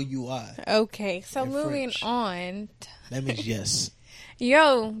 Like O-U-I. Okay, so In moving French. on. That means yes.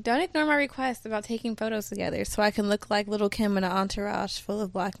 Yo, don't ignore my request about taking photos together so I can look like Little Kim in an entourage full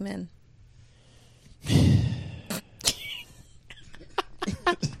of black men.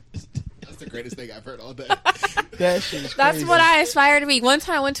 That's the greatest thing I've heard all day. That shit is That's crazy. what I aspire to be. One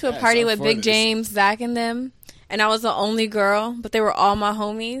time I went to a Yeah, party so with far Big this- James, Zach, and them, and I was the only girl, but they were all my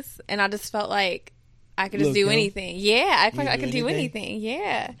homies, and I just felt like I could just Lil' do Kim? anything. Yeah, I felt You like I do could do anything? anything.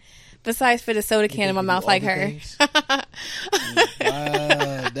 Yeah. Besides fit a soda can in my think you mouth do like all the her. things?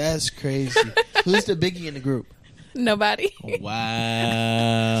 Wow, that's crazy. Who's the biggie in the group? Nobody.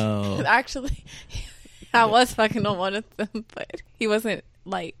 Wow. Actually, I was fucking on one of them, but he wasn't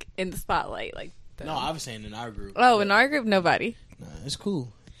like in the spotlight like them. No, I was saying in our group. Oh, in our group, nobody. Nah, it's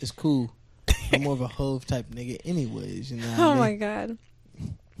cool. It's cool. I'm more of a Hove type nigga anyways. You know what Oh I my mean? god.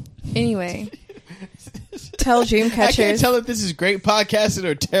 Anyway, tell I can't Dreamcatchers. tell if this is great podcasting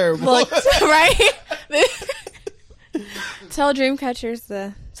or terrible. Look, right? Tell Dreamcatchers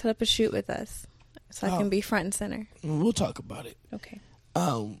to set up a shoot with us so I Oh. can be front and center. We'll talk about it. Okay.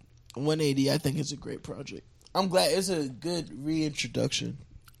 180, I think it's a great project. I'm glad it's a good reintroduction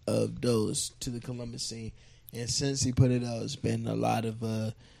of those to the Columbus scene. And since he put it out, it's been a lot of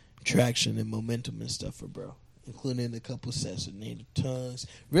traction and momentum and stuff for bro. Including a couple sets of Native Tongues.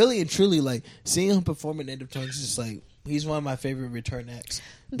 Really and truly, like, seeing him perform in Native Tongues is like, he's one of my favorite return acts.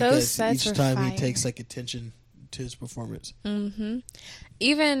 Those Because sets each were time fire. he takes, like, attention to his performance. Mm-hmm.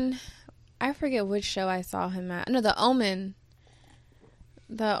 Even, I forget which show I saw him at. No, the Omen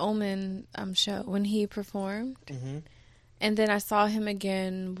show when he performed. Mm-hmm. And then I saw him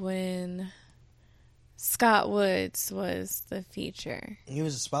again when Scott Woods was the feature. He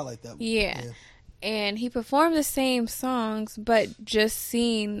was a spotlight that Yeah. And he performed the same songs, but just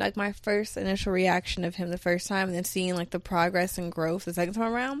seeing like my first initial reaction of him the first time, and then seeing like the progress and growth the second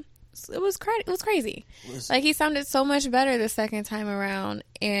time around, it was crazy. Like he sounded so much better the second time around,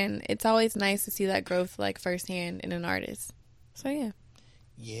 and it's always nice to see that growth like firsthand in an artist. So yeah,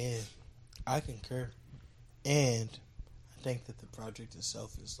 Yeah, I concur. And I think that the project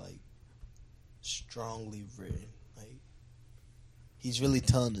itself is like strongly written. Like he's really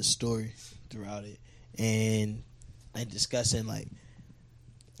telling the story throughout it, and like discussing like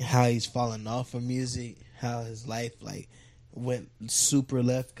how he's fallen off of music, how his life like went super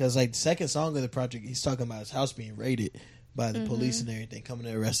left. Because like the second song of the project, he's talking about his house being raided by the police and everything, coming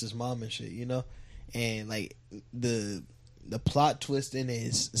to arrest his mom and shit, you know. And like the the plot twist in it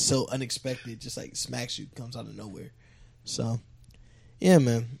is so unexpected, just like smacks you, comes out of nowhere. So, yeah,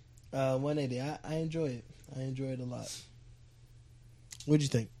 man. 180. I enjoy it. I enjoy it a lot. What'd you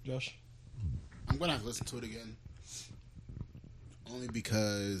think, Josh? I'm gonna have to listen to it again, only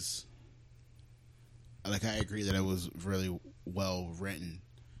because, like, I agree that it was really well written.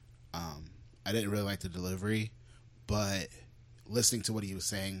 I didn't really like the delivery, but listening to what he was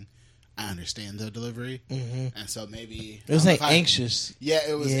saying, I understand the delivery, and so maybe it was like anxious. Yeah,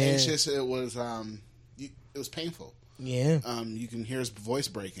 it was anxious. It was it was painful. Yeah. You can hear his voice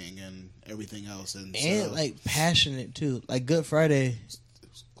breaking and everything else, and so, like passionate too, like Good Friday. It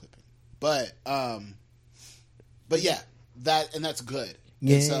was clipping, but yeah, that's good.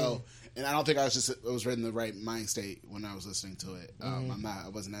 Yeah. And so, and I don't think it was in the right mind state when I was listening to it. I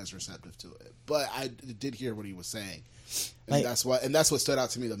wasn't as receptive to it, but I did hear what he was saying, and that's what stood out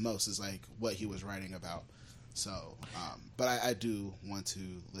to me the most is like what he was writing about. So, but I do want to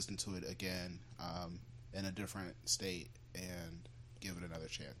listen to it again in a different state and give it another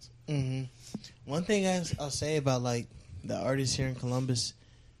chance. One thing I'll say about like the artists here in Columbus,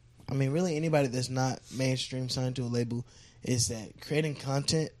 I mean, really anybody that's not mainstream signed to a label, is that creating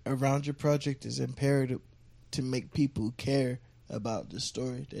content around your project is imperative to make people care about the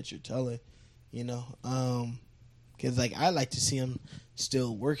story that you're telling, you know? Because, like, I like to see them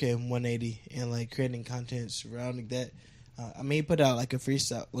still working 180 and, like, creating content surrounding that. I mean, he put out, like, a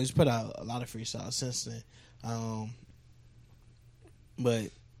freestyle. Well, he's put out a lot of freestyles since then.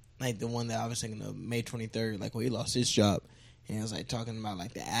 But, like, the one that I was thinking of, May 23rd, like, when he lost his job. And it was, like, talking about,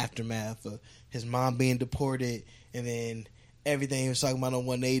 like, the aftermath of his mom being deported and then everything he was talking about on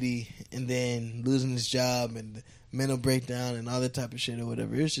 180 and then losing his job and the mental breakdown and all that type of shit or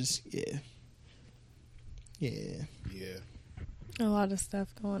whatever. It's just, yeah. A lot of stuff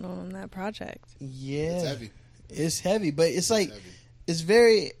going on in that project. Yeah. It's heavy. It's heavy, but it's like, it's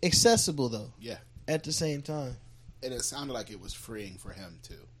very accessible, though. Yeah. At the same time. And it sounded like it was freeing for him,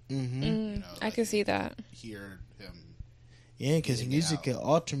 too. You know, I could see that. Hear him. Yeah, because music can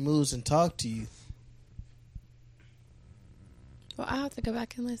alter moods and talk to you. Well, I'll have to go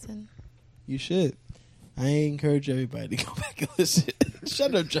back and listen. You should. I encourage everybody to go back and listen.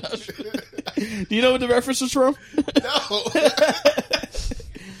 Shut up, Josh. Do you know what the reference was from? No.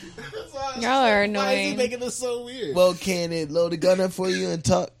 Y'all are annoying. Why is he making this so weird? Well, can it load a gun up for you and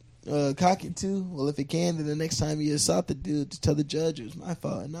cock it too? Well, if it can, then the next time you assault the dude, to tell the judge it was my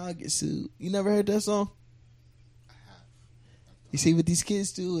fault and I'll get sued. You never heard that song? You see what these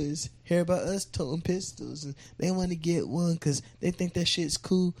kids do is hear about us toting pistols and they want to get one because they think that shit's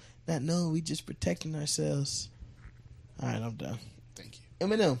cool. Not knowing we just protecting ourselves. All right, I'm done. Thank you.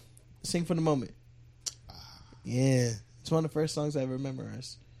 Eminem, Sing for the Moment. Yeah, it's one of the first songs I ever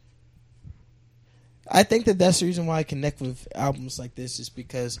memorized. I think that's the reason why I connect with albums like this is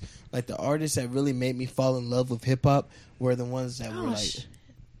because like the artists that really made me fall in love with hip hop were the ones that were like,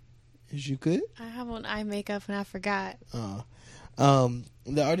 is you good? I have on eye makeup and I forgot.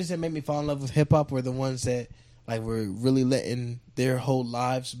 The artists that made me fall in love with hip hop were the ones that like were really letting their whole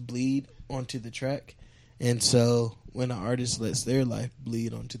lives bleed onto the track. And so when an artist lets their life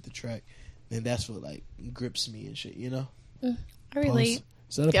bleed onto the track, then that's what like grips me and shit, you know? I relate.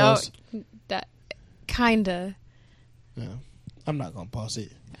 Is that a pause? That kinda. No. I'm not gonna pause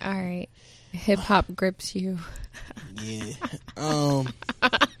it. All right. Hip hop grips you. Yeah.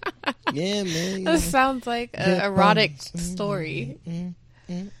 Yeah, man. That sounds like an erotic story.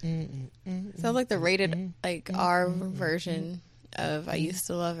 Sounds like the rated like R version of I Used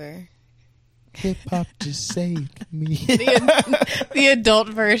to Love Her. Hip hop just saved me. The adult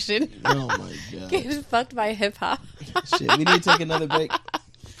version. Oh my god. Getting fucked by hip hop. Shit, we need to take another break.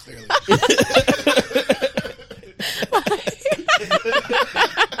 Clearly.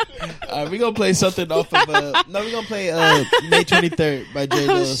 We're gonna play something off of we're gonna play May 23rd by Jay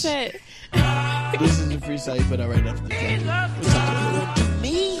Lewis. Oh shit. This is a freestyle you put out right after the track.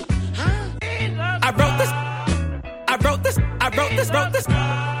 I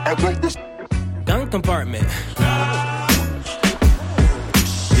wrote this. Gun compartment.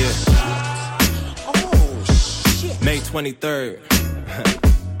 Yeah. Oh shit. May 23rd.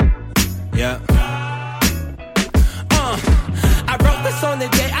 Yeah. I wrote this on the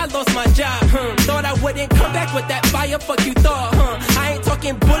day I lost my job. Thought I wouldn't come back with that fire. Fuck you thought, I ain't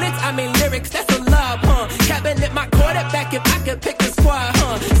talking bullets, I mean lyrics. That's a love, Cabinet my quarterback if I could pick a squad,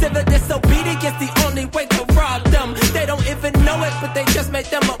 Civil disobedience the only way to rob them. They don't even know it, but they just made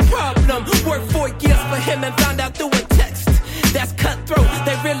them a problem. Worked 4 years for him and found out through a text. That's cutthroat.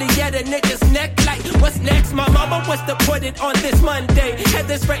 They really at a nigga's neck like, what's next? My mama was deported on this Monday. Had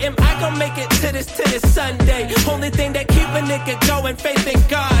this rhythm, I gon' make it to this Sunday. Only thing that keep a nigga going, faith in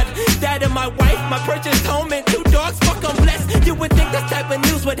God. That and my wife, my purchased home, and 2 dogs, fuck I'm blessed. You would think this type of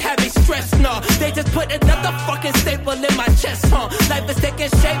news would have me stressed, no. They just put another fucking staple in my chest, huh? Life is taking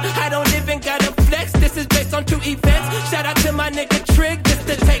shape, I don't even gotta flex. This is based on 2 events. Shout out to my nigga Trig, just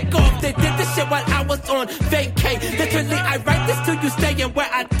to take off. They did this shit while I was on vacay. Literally, I write this to you staying where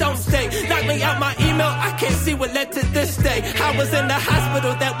I don't stay. Knock me out my email, I can't see what led to this day. I was in the hospital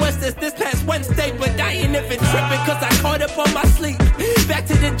that was this past Wednesday, but I ain't even tripping cause I caught up on my sleep. Back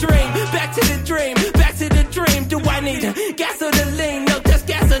to the dream, back to the dream, back to the dream. Do I need gasoline? No, just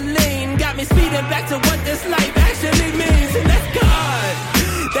gasoline. Got me speeding back to what this life actually means. And that's God,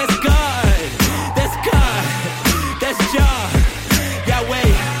 that's God, that's God, that's Jah,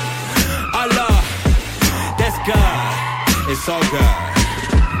 Yahweh, Allah, that's God, it's all God.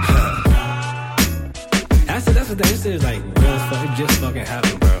 That's what they said is like real stuff. It just fucking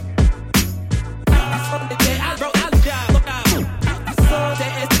happened, bro.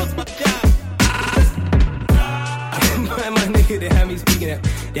 My nigga, they had me speaking at,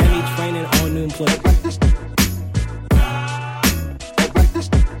 they had me training all new employees.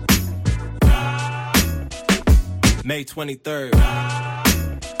 May 23rd.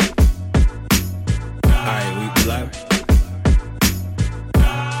 Alright, we live.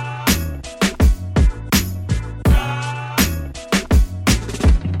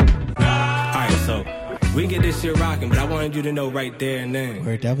 We get this shit rocking, but I wanted you to know right there and then.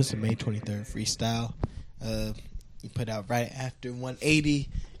 Word, that was the May 23rd freestyle. You put out right after 180.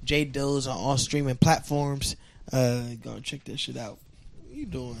 J Doe's on all streaming platforms. Go check that shit out. What you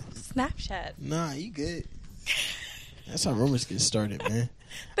doing? Snapchat. Nah, you good. That's how rumors get started, man.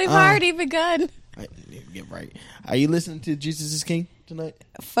 They've already begun. Get right. Are you listening to Jesus is King tonight?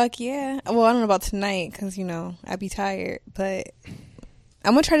 Fuck yeah. Well, I don't know about tonight because, you know, I'd be tired. But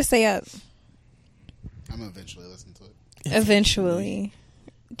I'm going to try to stay up. I'm gonna eventually listen to it. Eventually.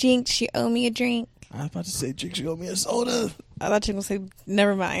 Jinx, you owe me a drink. I was about to say, Jinx, you owe me a soda. I thought you were going to say,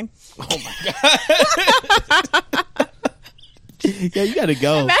 never mind. Oh, my God. Yeah, you got to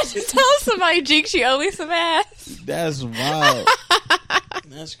go. Imagine telling somebody, Jinx, you owe me some ass. That's wild.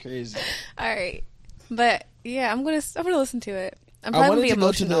 That's crazy. All right. But, yeah, I'm gonna listen to it. I'm I probably wanted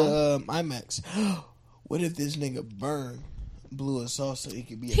going to to be go to emotional. the IMAX. What if this nigga Burn blew us off so he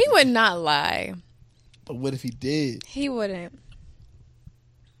could be... He would not lie. But what if he did? He wouldn't.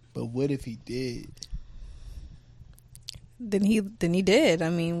 But what if he did? Then he did. I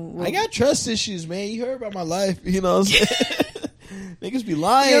mean... I got trust issues, man. You heard about my life. You know what I'm saying? Niggas be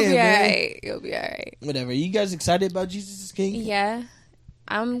lying, You'll be man. alright. You'll be alright. Whatever. You guys excited about Jesus is King? Yeah.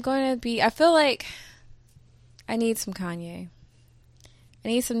 I'm going to be... I feel like I need some Kanye. I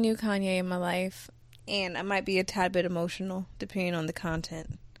need some new Kanye in my life. And I might be a tad bit emotional, depending on the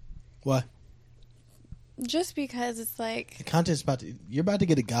content. Why? Just because it's like... The content's you're about to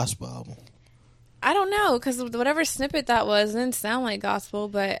get a gospel album. I don't know, because whatever snippet that was didn't sound like gospel,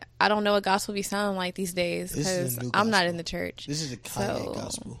 but I don't know what gospel be sounding like these days, because I'm not in the church. This is a Kanye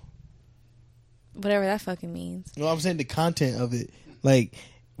gospel. Whatever that fucking means. No, I'm saying the content of it. Like,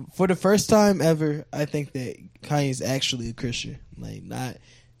 for the first time ever, I think that Kanye's actually a Christian. Like, not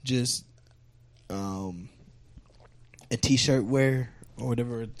just a t-shirt wear or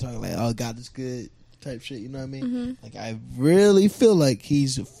whatever. Talking like, oh, God is good type shit, you know what I mean? Mm-hmm. Like, I really feel like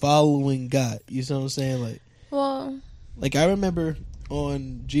he's following God. You know what I'm saying? Like, well, like I remember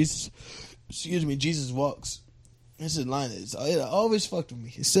on Jesus Walks. This is a line it always fucked with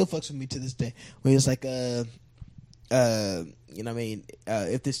me. It still fucks with me to this day. When it's like, you know what I mean?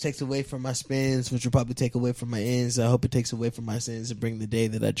 If this takes away from my spins, which will probably take away from my ends, I hope it takes away from my sins and bring the day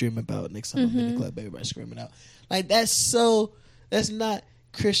that I dream about. Next time I'm in the club, everybody screaming out. Like, that's not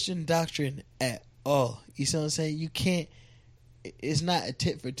Christian doctrine at all. You see what I'm saying? You can't, it's not a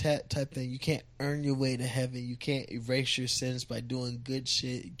tit for tat type thing. You can't earn your way to heaven. You can't erase your sins by doing good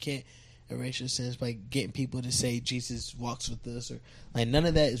shit. You can't erase your sins by getting people to say Jesus walks with us, or like, none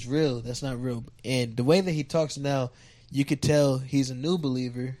of that is real. That's not real. And the way that he talks now, you could tell he's a new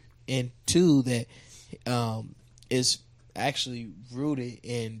believer, and two, that is actually rooted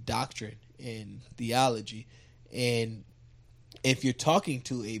in doctrine and theology. And if you're talking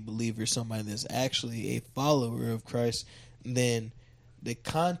to a believer, somebody that's actually a follower of Christ, then the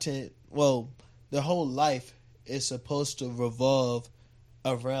content, well, the whole life is supposed to revolve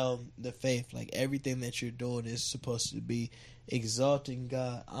around the faith. Like, everything that you're doing is supposed to be exalting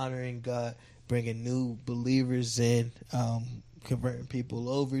God, honoring God, bringing new believers in, converting people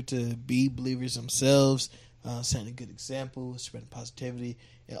over to be believers themselves, setting a good example, spreading positivity,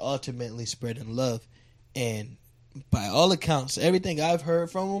 and ultimately spreading love. And by all accounts, everything I've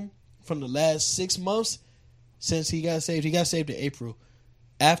heard from him from the last 6 months since he got saved in April,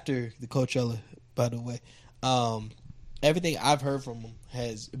 after the Coachella, by the way. Everything I've heard from him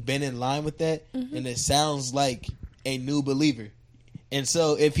has been in line with that, and it sounds like a new believer. And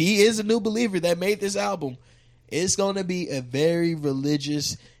so if he is a new believer that made this album, it's going to be a very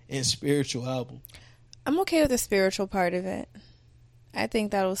religious and spiritual album. I'm okay with the spiritual part of it. I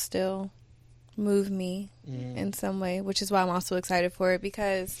think that'll still move me in some way, which is why I'm also excited for it,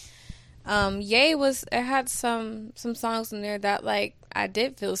 because Ye it had some songs in there that like I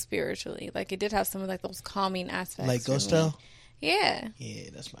did feel spiritually. Like it did have some of like those calming aspects. Like Ghost Town? Yeah.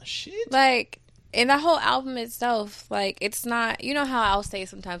 Yeah, that's my shit. Like, and that whole album itself, like, it's not, you know how I'll say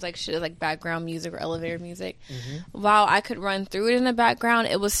sometimes, like, shit is like background music or elevator music. While I could run through it in the background,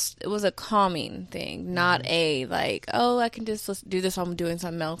 it was a calming thing, not a, like, oh, I can just do this while I'm doing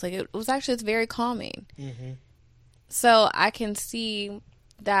something else. Like, it was actually, it's very calming. So I can see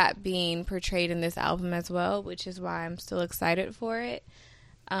that being portrayed in this album as well, which is why I'm still excited for it.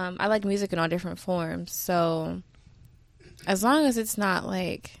 I like music in all different forms, so as long as it's not,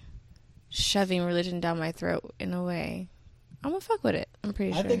 like, shoving religion down my throat in a way, I'm gonna fuck with it. I'm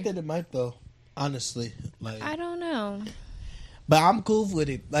pretty sure. I think that it might, though. Honestly, like I don't know, but I'm cool with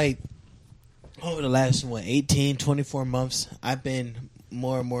it. Like over the last 18, 24 months, I've been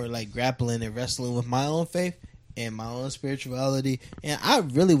more and more like grappling and wrestling with my own faith and my own spirituality, and I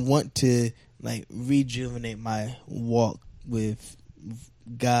really want to like rejuvenate my walk with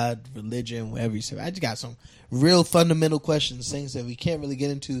God, religion, whatever you say. I just got some real fundamental questions, things that we can't really get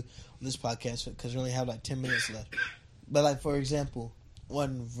into on this podcast because we only have like 10 minutes left. But like, for example,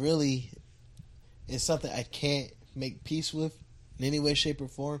 one really is something I can't make peace with in any way, shape, or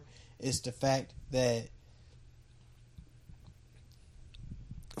form is the fact that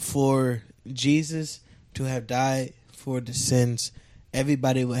for Jesus to have died for the sins,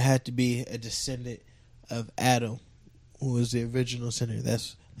 everybody would have to be a descendant of Adam, who was the original sinner.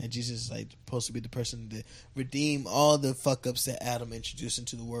 And Jesus is like supposed to be the person to redeem all the fuck ups that Adam introduced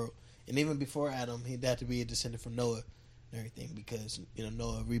into the world. And even before Adam, he'd have to be a descendant from Noah and everything, because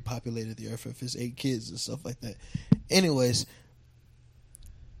Noah repopulated the earth with his 8 kids and stuff like that. Anyways,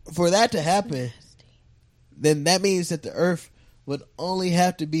 for that to happen, then that means that the earth would only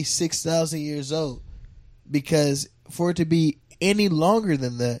have to be 6,000 years old, because for it to be any longer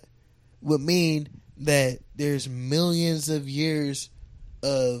than that would mean that there's millions of years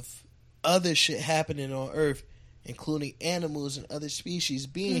of other shit happening on Earth, including animals and other species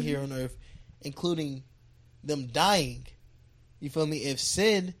being here on Earth, including them dying. You feel me? If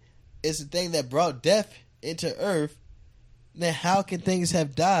sin is the thing that brought death into Earth, then how can things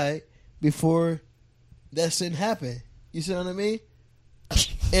have died before that sin happened? You see what I mean?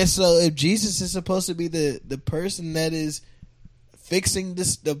 And so if Jesus is supposed to be the person that is fixing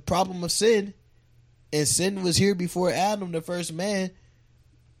the problem of sin, and sin was here before Adam, the first man,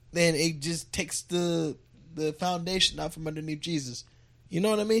 then it just takes the foundation out from underneath Jesus. You know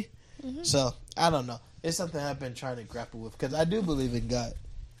what I mean? So, I don't know. It's something I've been trying to grapple with, because I do believe in God.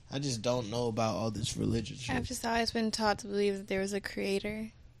 I just don't know about all this religion shit. I've just always been taught to believe that there was a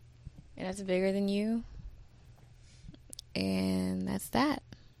creator, and that's bigger than you. And that's that.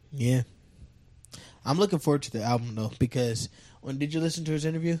 Yeah. I'm looking forward to the album, though, because did you listen to his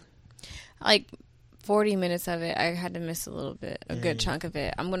interview? Like 40 minutes of it, I had to miss a little bit, a good chunk of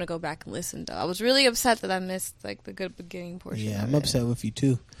it. I'm going to go back and listen, though. I was really upset that I missed like the good beginning portion. Yeah, I'm upset with you,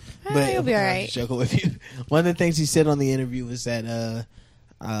 too. But you'll be all right. Joking with you. One of the things he said on the interview was that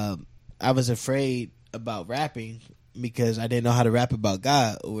I was afraid about rapping because I didn't know how to rap about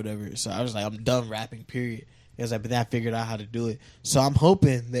God or whatever. So I was like, I'm done rapping, period. Because I figured out how to do it. So I'm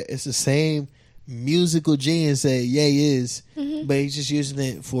hoping that it's the same musical genius that Ye is, but he's just using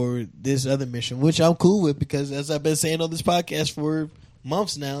it for this other mission, which I'm cool with, because as I've been saying on this podcast for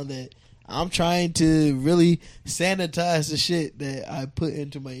months now, that I'm trying to really sanitize the shit that I put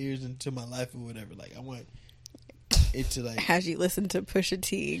into my ears, into my life or whatever. Like, I want it to like... As you listen to Pusha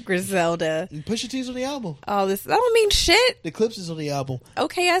T, Griselda. Pusha T's on the album. All this, that don't mean shit. The Clips is on the album.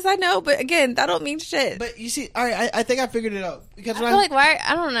 Okay, as I know, but again, that don't mean shit. But you see, all right, I think I figured it out. Because I feel like, why?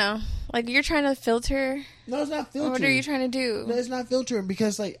 I don't know. Like, you're trying to filter? No, it's not filtering. What are you trying to do? No, it's not filtering,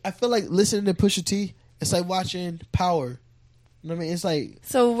 because like I feel like listening to Pusha T, it's like watching Power. You know what I mean? It's like...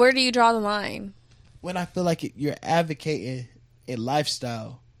 So where do you draw the line? When I feel like you're advocating a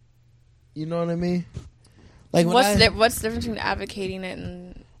lifestyle. You know what I mean? Like what's the difference between advocating it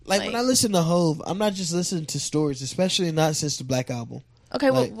and... Like when I listen to Hove, I'm not just listening to stories, especially not since the Black Album. Okay,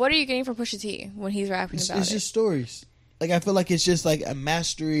 well, what are you getting from Pusha T when he's rapping about it? It's just stories. Like, I feel like it's just like a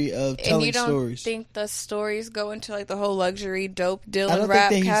mastery of telling stories. And you don't think the stories go into like the whole luxury dope deal and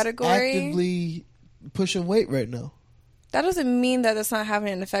rap category? I don't think that he's actively pushing weight right now. That doesn't mean that it's not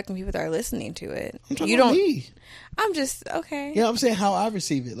having an effect on people that are listening to it. I'm talking about me. I'm just okay. Yeah, I'm saying how I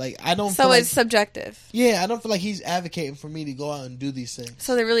receive it. Like, I don't. So feel it's subjective. Yeah, I don't feel like he's advocating for me to go out and do these things.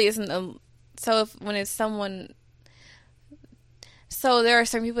 So there really isn't a. So when it's someone. So there are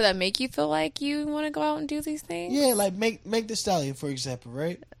some people that make you feel like you want to go out and do these things? Yeah, like Meg Thee Stallion, for example,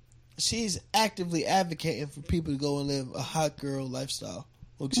 right? She's actively advocating for people to go and live a hot girl lifestyle.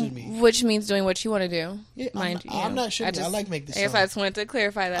 Well, excuse me. Which means doing what you want to do. Yeah, I'm not sure. I like Meg Thee Stallion. I guess I just wanted to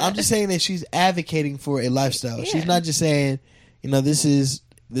clarify that. I'm just saying that she's advocating for a lifestyle. Yeah. She's not just saying, this is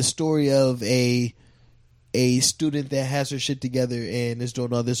the story of a student that has her shit together and is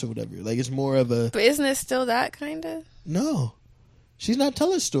doing all this or whatever. Like, it's more of a... But isn't it still that kind of? No. She's not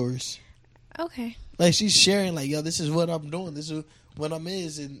telling stories. Okay. Like, she's sharing, like, yo, this is what I'm doing. This is what I'm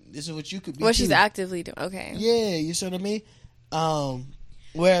and this is what you could be. What she's actively doing. Okay. Yeah, you see what I mean?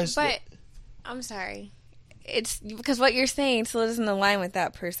 Whereas... But, I'm sorry. It's because what you're saying still doesn't align with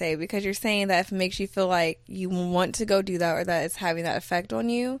that per se, because you're saying that if it makes you feel like you want to go do that or that it's having that effect on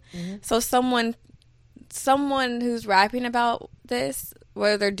you. Mm-hmm. So someone who's rapping about this,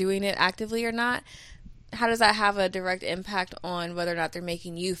 whether they're doing it actively or not, how does that have a direct impact on whether or not they're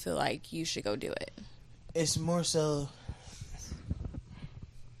making you feel like you should go do it? It's more so...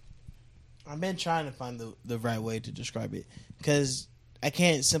 I've been trying to find the right way to describe it, because I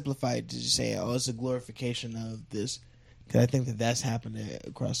can't simplify it to just say, oh, it's a glorification of this, because I think that that's happening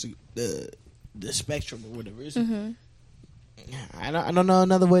across the spectrum or whatever. Mm-hmm. I don't know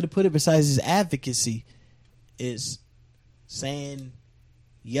another way to put it besides his advocacy. Is saying,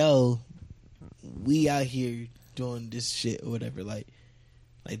 yo, we out here doing this shit or whatever. Like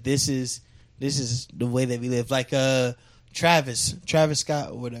this is the way that we live. Like Travis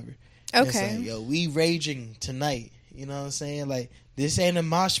Scott or whatever. Okay. Like, yo, we raging tonight. You know what I'm saying? Like, this ain't a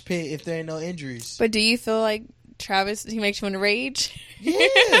mosh pit if there ain't no injuries. But do you feel like Travis, he makes you want to rage?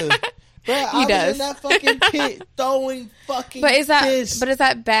 Yeah. Bro, he does. Was in that fucking pit throwing fucking But is fists.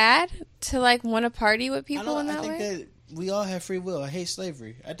 that bad to like want to party with people in that way? I think that we all have free will. I hate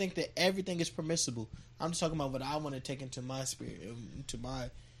slavery. I think that everything is permissible. I'm just talking about what I want to take into my spirit, into my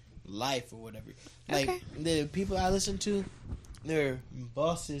life or whatever. Like, okay. The people I listen to, they're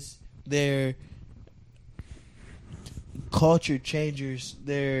bosses, they're culture changers,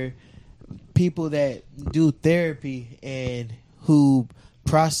 they're people that do therapy and who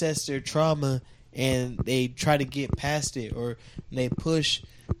process their trauma and they try to get past it, or they push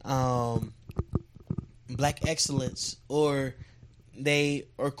black excellence, or they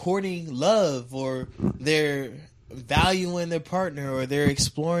are courting love, or they're valuing their partner, or they're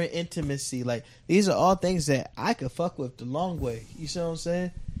exploring intimacy. Like, these are all things that I could fuck with the long way. You see what I'm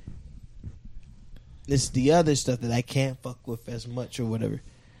saying? It's the other stuff that I can't fuck with as much or whatever.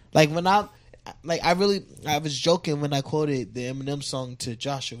 Like, when I was joking when I quoted the Eminem song to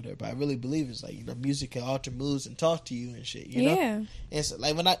Josh or whatever, but I really believe it's like, music can alter moods and talk to you and shit, you know? Yeah. And so,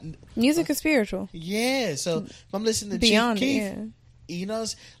 like, music is spiritual. Yeah, so if I'm listening to Beyond Chief it, Keef, you know,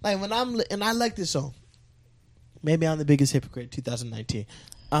 like, and I like this song. Maybe I'm the biggest hypocrite 2019.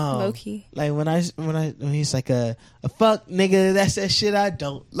 Low key. Like, when he's like a fuck nigga, that's that shit I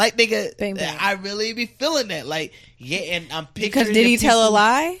don't like, nigga. Bang, bang. I really be feeling that. Like, yeah, and I'm picturing. Because did he tell a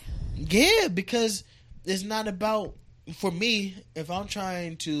lie? Yeah, because it's not about, for me, if I'm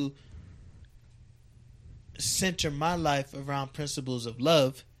trying to center my life around principles of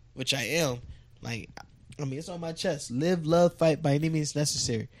love, which I am, like, I mean, it's on my chest. Live, love, fight by any means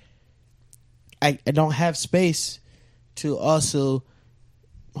necessary. I don't have space to also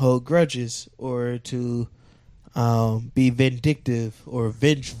hold grudges or to be vindictive or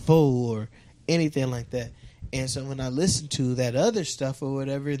vengeful or anything like that. And so when I listen to that other stuff or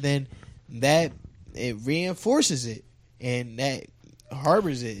whatever, then that it reinforces it and that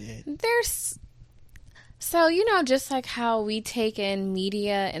harbors it. There's just like how we take in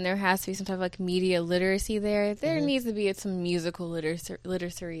media, and there has to be some type of like media literacy there. There mm-hmm. needs to be some musical literacy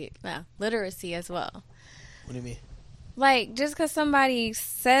as well. What do you mean? Like, just because somebody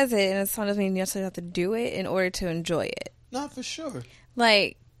says it and a song doesn't mean you necessarily have to do it in order to enjoy it. Not for sure.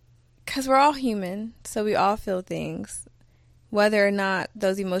 Like, because we're all human, so we all feel things. Whether or not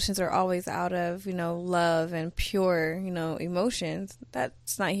those emotions are always out of, love and pure, emotions,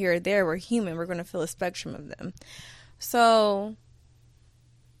 that's not here or there. We're human. We're going to feel a spectrum of them. So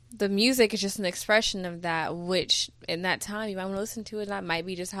the music is just an expression of that, which in that time you might want to listen to it. That might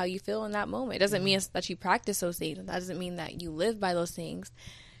be just how you feel in that moment. It doesn't mean that you practice those things. That doesn't mean that you live by those things.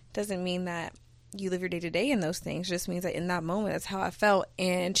 It doesn't mean that you live your day to day in those things. It just means that in that moment, that's how I felt.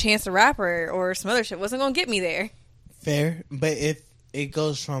 And Chance the Rapper or some other shit wasn't gonna get me there. Fair, but if it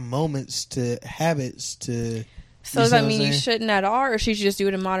goes from moments to habits to. So does that mean you shouldn't at all, or should you just do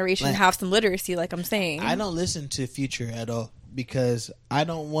it in moderation and have some literacy, like I'm saying? I don't listen to Future at all because I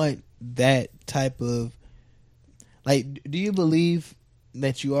don't want that type of... Like, do you believe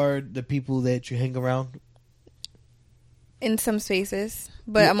that you are the people that you hang around? In some spaces.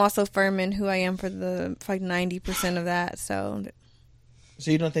 But I'm also firm in who I am for like 90% of that, so...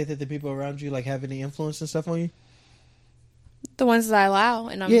 So you don't think that the people around you like have any influence and stuff on you? The ones that I allow,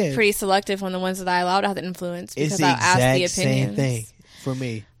 and I'm pretty selective on the ones that I allow to have the influence because I'll ask the opinions. Same thing for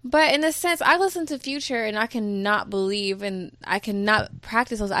me. But in a sense, I listen to Future, and I cannot believe and I cannot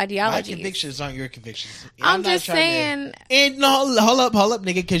practice those ideologies. My convictions aren't your convictions. I'm just saying. And no, hold up,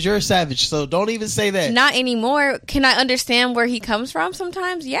 nigga, because you're a savage. So don't even say that. Not anymore. Can I understand where he comes from?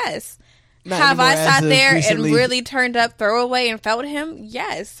 Sometimes, yes. Have I sat there and really turned up Throwaway and felt him?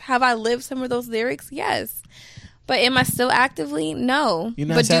 Yes. Have I lived some of those lyrics? Yes. But am I still actively? No. You're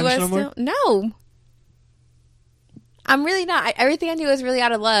not savage no more? No. I'm really not. Everything I do is really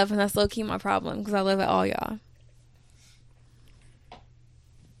out of love, and that's low-key my problem, because I love it all, y'all.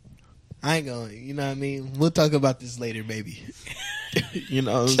 I ain't going, you know what I mean? We'll talk about this later, baby. You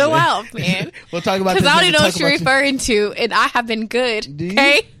know what I'm Chill saying? out, man. We'll talk about this. Because I don't know what you're referring to, and I have been good. Do you?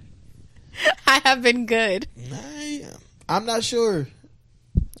 Okay? I have been good. I'm not sure.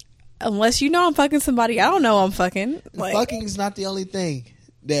 Unless you know I'm fucking somebody, I don't know I'm fucking. Like, fucking is not the only thing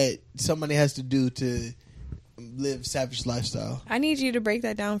that somebody has to do to live savage lifestyle. I need you to break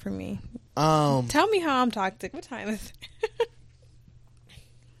that down for me. Tell me how I'm toxic. What time is it?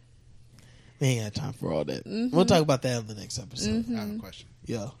 We ain't got time for all that. Mm-hmm. We'll talk about that in the next episode. I have a question.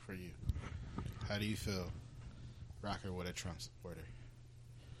 Yeah. For you. How do you feel rocking with a Trump supporter?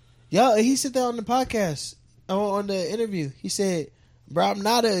 Yo, he said that on the podcast, on the interview. He said, bro, I'm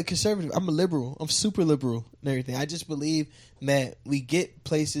not a conservative. I'm a liberal. I'm super liberal and everything. I just believe that we get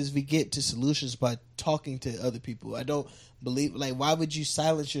places, we get to solutions by talking to other people. I don't believe, like, why would you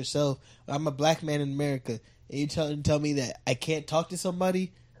silence yourself? I'm a black man in America, and you tell me that I can't talk to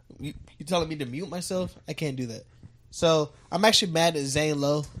somebody? You telling me to mute myself? I can't do that. So I'm actually mad at Zane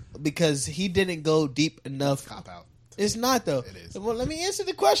Lowe because he didn't go deep enough. Cop out. It's not, though. It is. Well, let me answer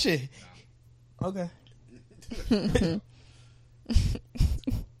the question. No. Okay. Go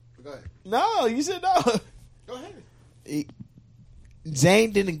ahead. No, you said no. Go ahead.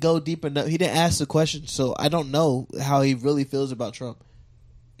 Zane didn't go deep enough. He didn't ask the question, so I don't know how he really feels about Trump.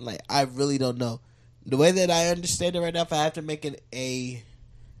 Like, I really don't know. The way that I understand it right now, if I have to make a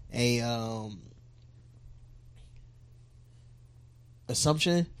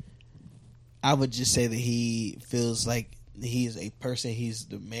assumption, I would just say that he feels like he's a person. He's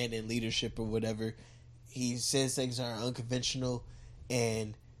the man in leadership or whatever. He says things are unconventional,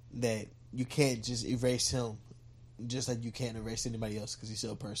 and that you can't just erase him just like you can't erase anybody else because he's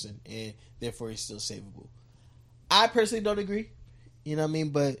still a person, and therefore he's still savable. I personally don't agree, you know what I mean?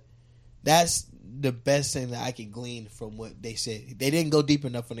 But that's the best thing that I can glean from what they said. They didn't go deep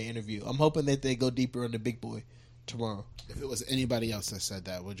enough on the interview. I'm hoping that they go deeper on the Big Boy tomorrow. If it was anybody else that said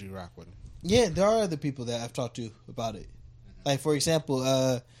that, would you rock with him? Yeah, there are other people that I've talked to about it. Like, for example,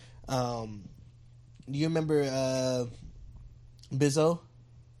 do you remember Bizzo?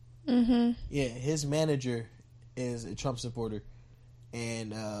 Mm-hmm. Yeah, his manager is a Trump supporter.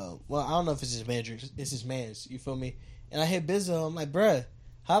 And, well, I don't know if it's his manager. It's his man's. You feel me? And I hit Bizzo. I'm like, bruh,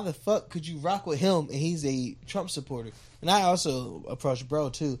 how the fuck could you rock with him and he's a Trump supporter? And I also approached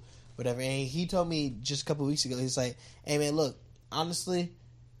Bro, too. Whatever. And he told me just a couple weeks ago, he's like, hey, man, look, honestly,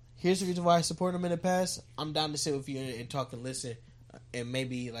 here's the reason why I support him in the past. I'm down to sit with you and talk and listen. And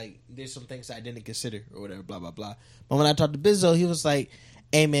maybe, like, there's some things I didn't consider or whatever, blah, blah, blah. But when I talked to Bizzo, he was like,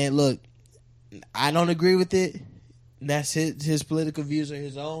 hey, man, look, I don't agree with it. That's his political views are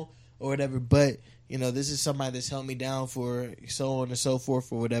his own or whatever. But, you know, this is somebody that's held me down for so on and so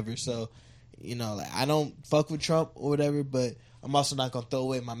forth or whatever. So, you know, like, I don't fuck with Trump or whatever, but I'm also not going to throw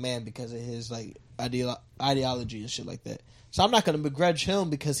away my man because of his, like, ideology and shit like that. So I'm not going to begrudge him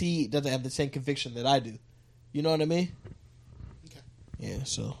because he doesn't have the same conviction that I do. You know what I mean? Okay. Yeah,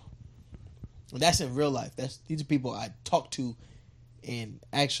 so. And that's in real life. These are people I talk to and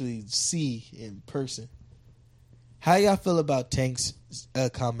actually see in person. How y'all feel about Tank's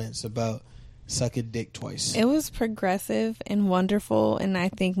comments about sucking dick twice? It was progressive and wonderful, and I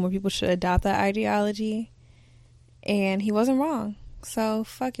think more people should adopt that ideology. And he wasn't wrong. So,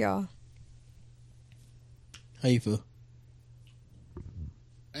 fuck y'all. How you feel?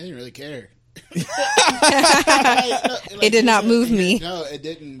 I didn't really care. It did not move me. No, it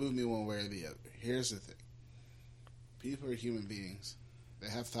didn't move me one way or the other. Here's the thing. People are human beings. They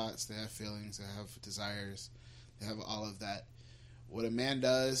have thoughts, they have feelings, they have desires, they have all of that. What a man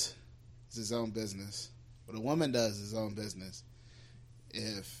does is his own business. What a woman does is his own business.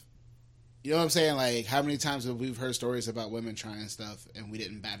 If, you know what I'm saying? Like, how many times have we heard stories about women trying stuff and we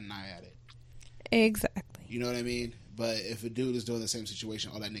didn't bat an eye at it? Exactly. You know what I mean? But if a dude is doing the same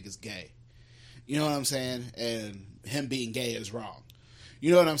situation, oh, that nigga's gay. You know what I'm saying? And him being gay is wrong.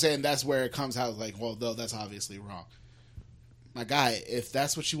 You know what I'm saying? That's where it comes out like, well, no, that's obviously wrong. My guy, if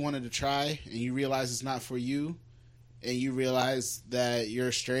that's what you wanted to try and you realize it's not for you and you realize that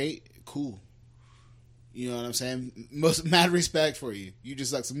you're straight, cool. You know what I'm saying? Most mad respect for you. You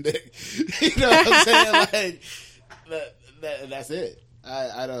just suck some dick. You know what I'm saying? Like, that's it.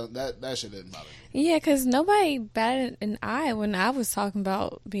 I don't, that shit didn't bother me. Yeah, because nobody batted an eye when I was talking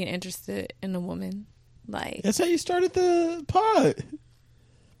about being interested in a woman. Like, that's how you started the pod.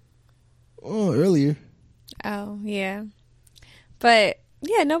 Oh, earlier. Oh, yeah. But,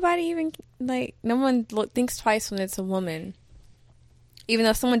 yeah, nobody even, like, no one thinks twice when it's a woman. Even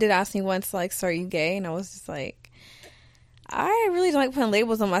though someone did ask me once, like, so are you gay? And I was just like, I really don't like putting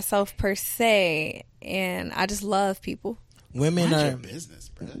labels on myself per se. And I just love people. Women are business,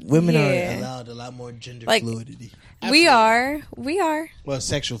 bro. Women are allowed a lot more gender fluidity. We are. Well,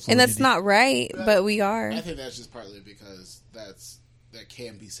 sexual fluidity. And that's not right, but we are. I think that's just partly because that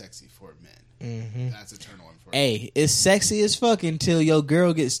can be sexy for men. Mm-hmm. That's a turn on for Hey, it's sexy as fuck until your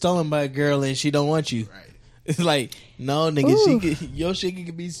girl gets stolen by a girl and she don't want you. Right. It's like, no, nigga, your shit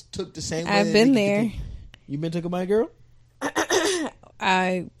can be took the same way. I've been there. You been taken by a girl?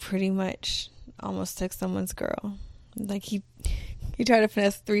 I pretty much almost took someone's girl. Like, he tried to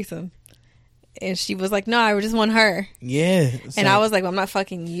finesse a threesome. And she was like, no, I just want her. Yeah. And I was like, well, I'm not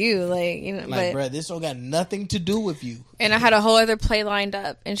fucking you. Like, you know, like, bro, this don't got nothing to do with you. And I had a whole other play lined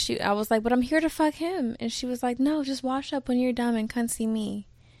up. And I was like, but I'm here to fuck him. And she was like, no, just wash up when you're done and come see me.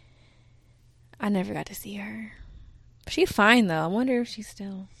 I never got to see her. She's fine, though. I wonder if she's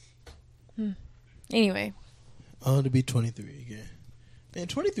still... Anyway. I want to be 23 again. Man,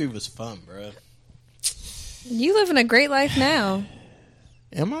 23 was fun, bro. You living a great life now.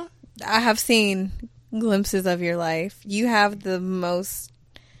 Am I? I have seen glimpses of your life. You have what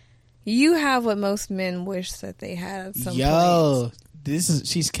most men wish that they had at some point.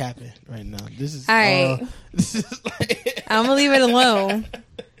 She's capping right now. This is all right. I'm gonna leave it alone.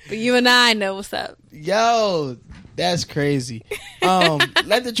 But you and I know what's up. Yo, that's crazy.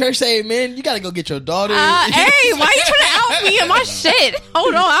 Let the church say amen. You gotta go get your daughter. Hey, why you trying to out me and my shit?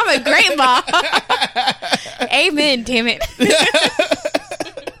 Hold on, I'm a great mom. Amen, damn it.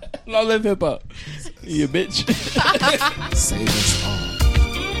 Long live hip hop. You bitch. Save us all.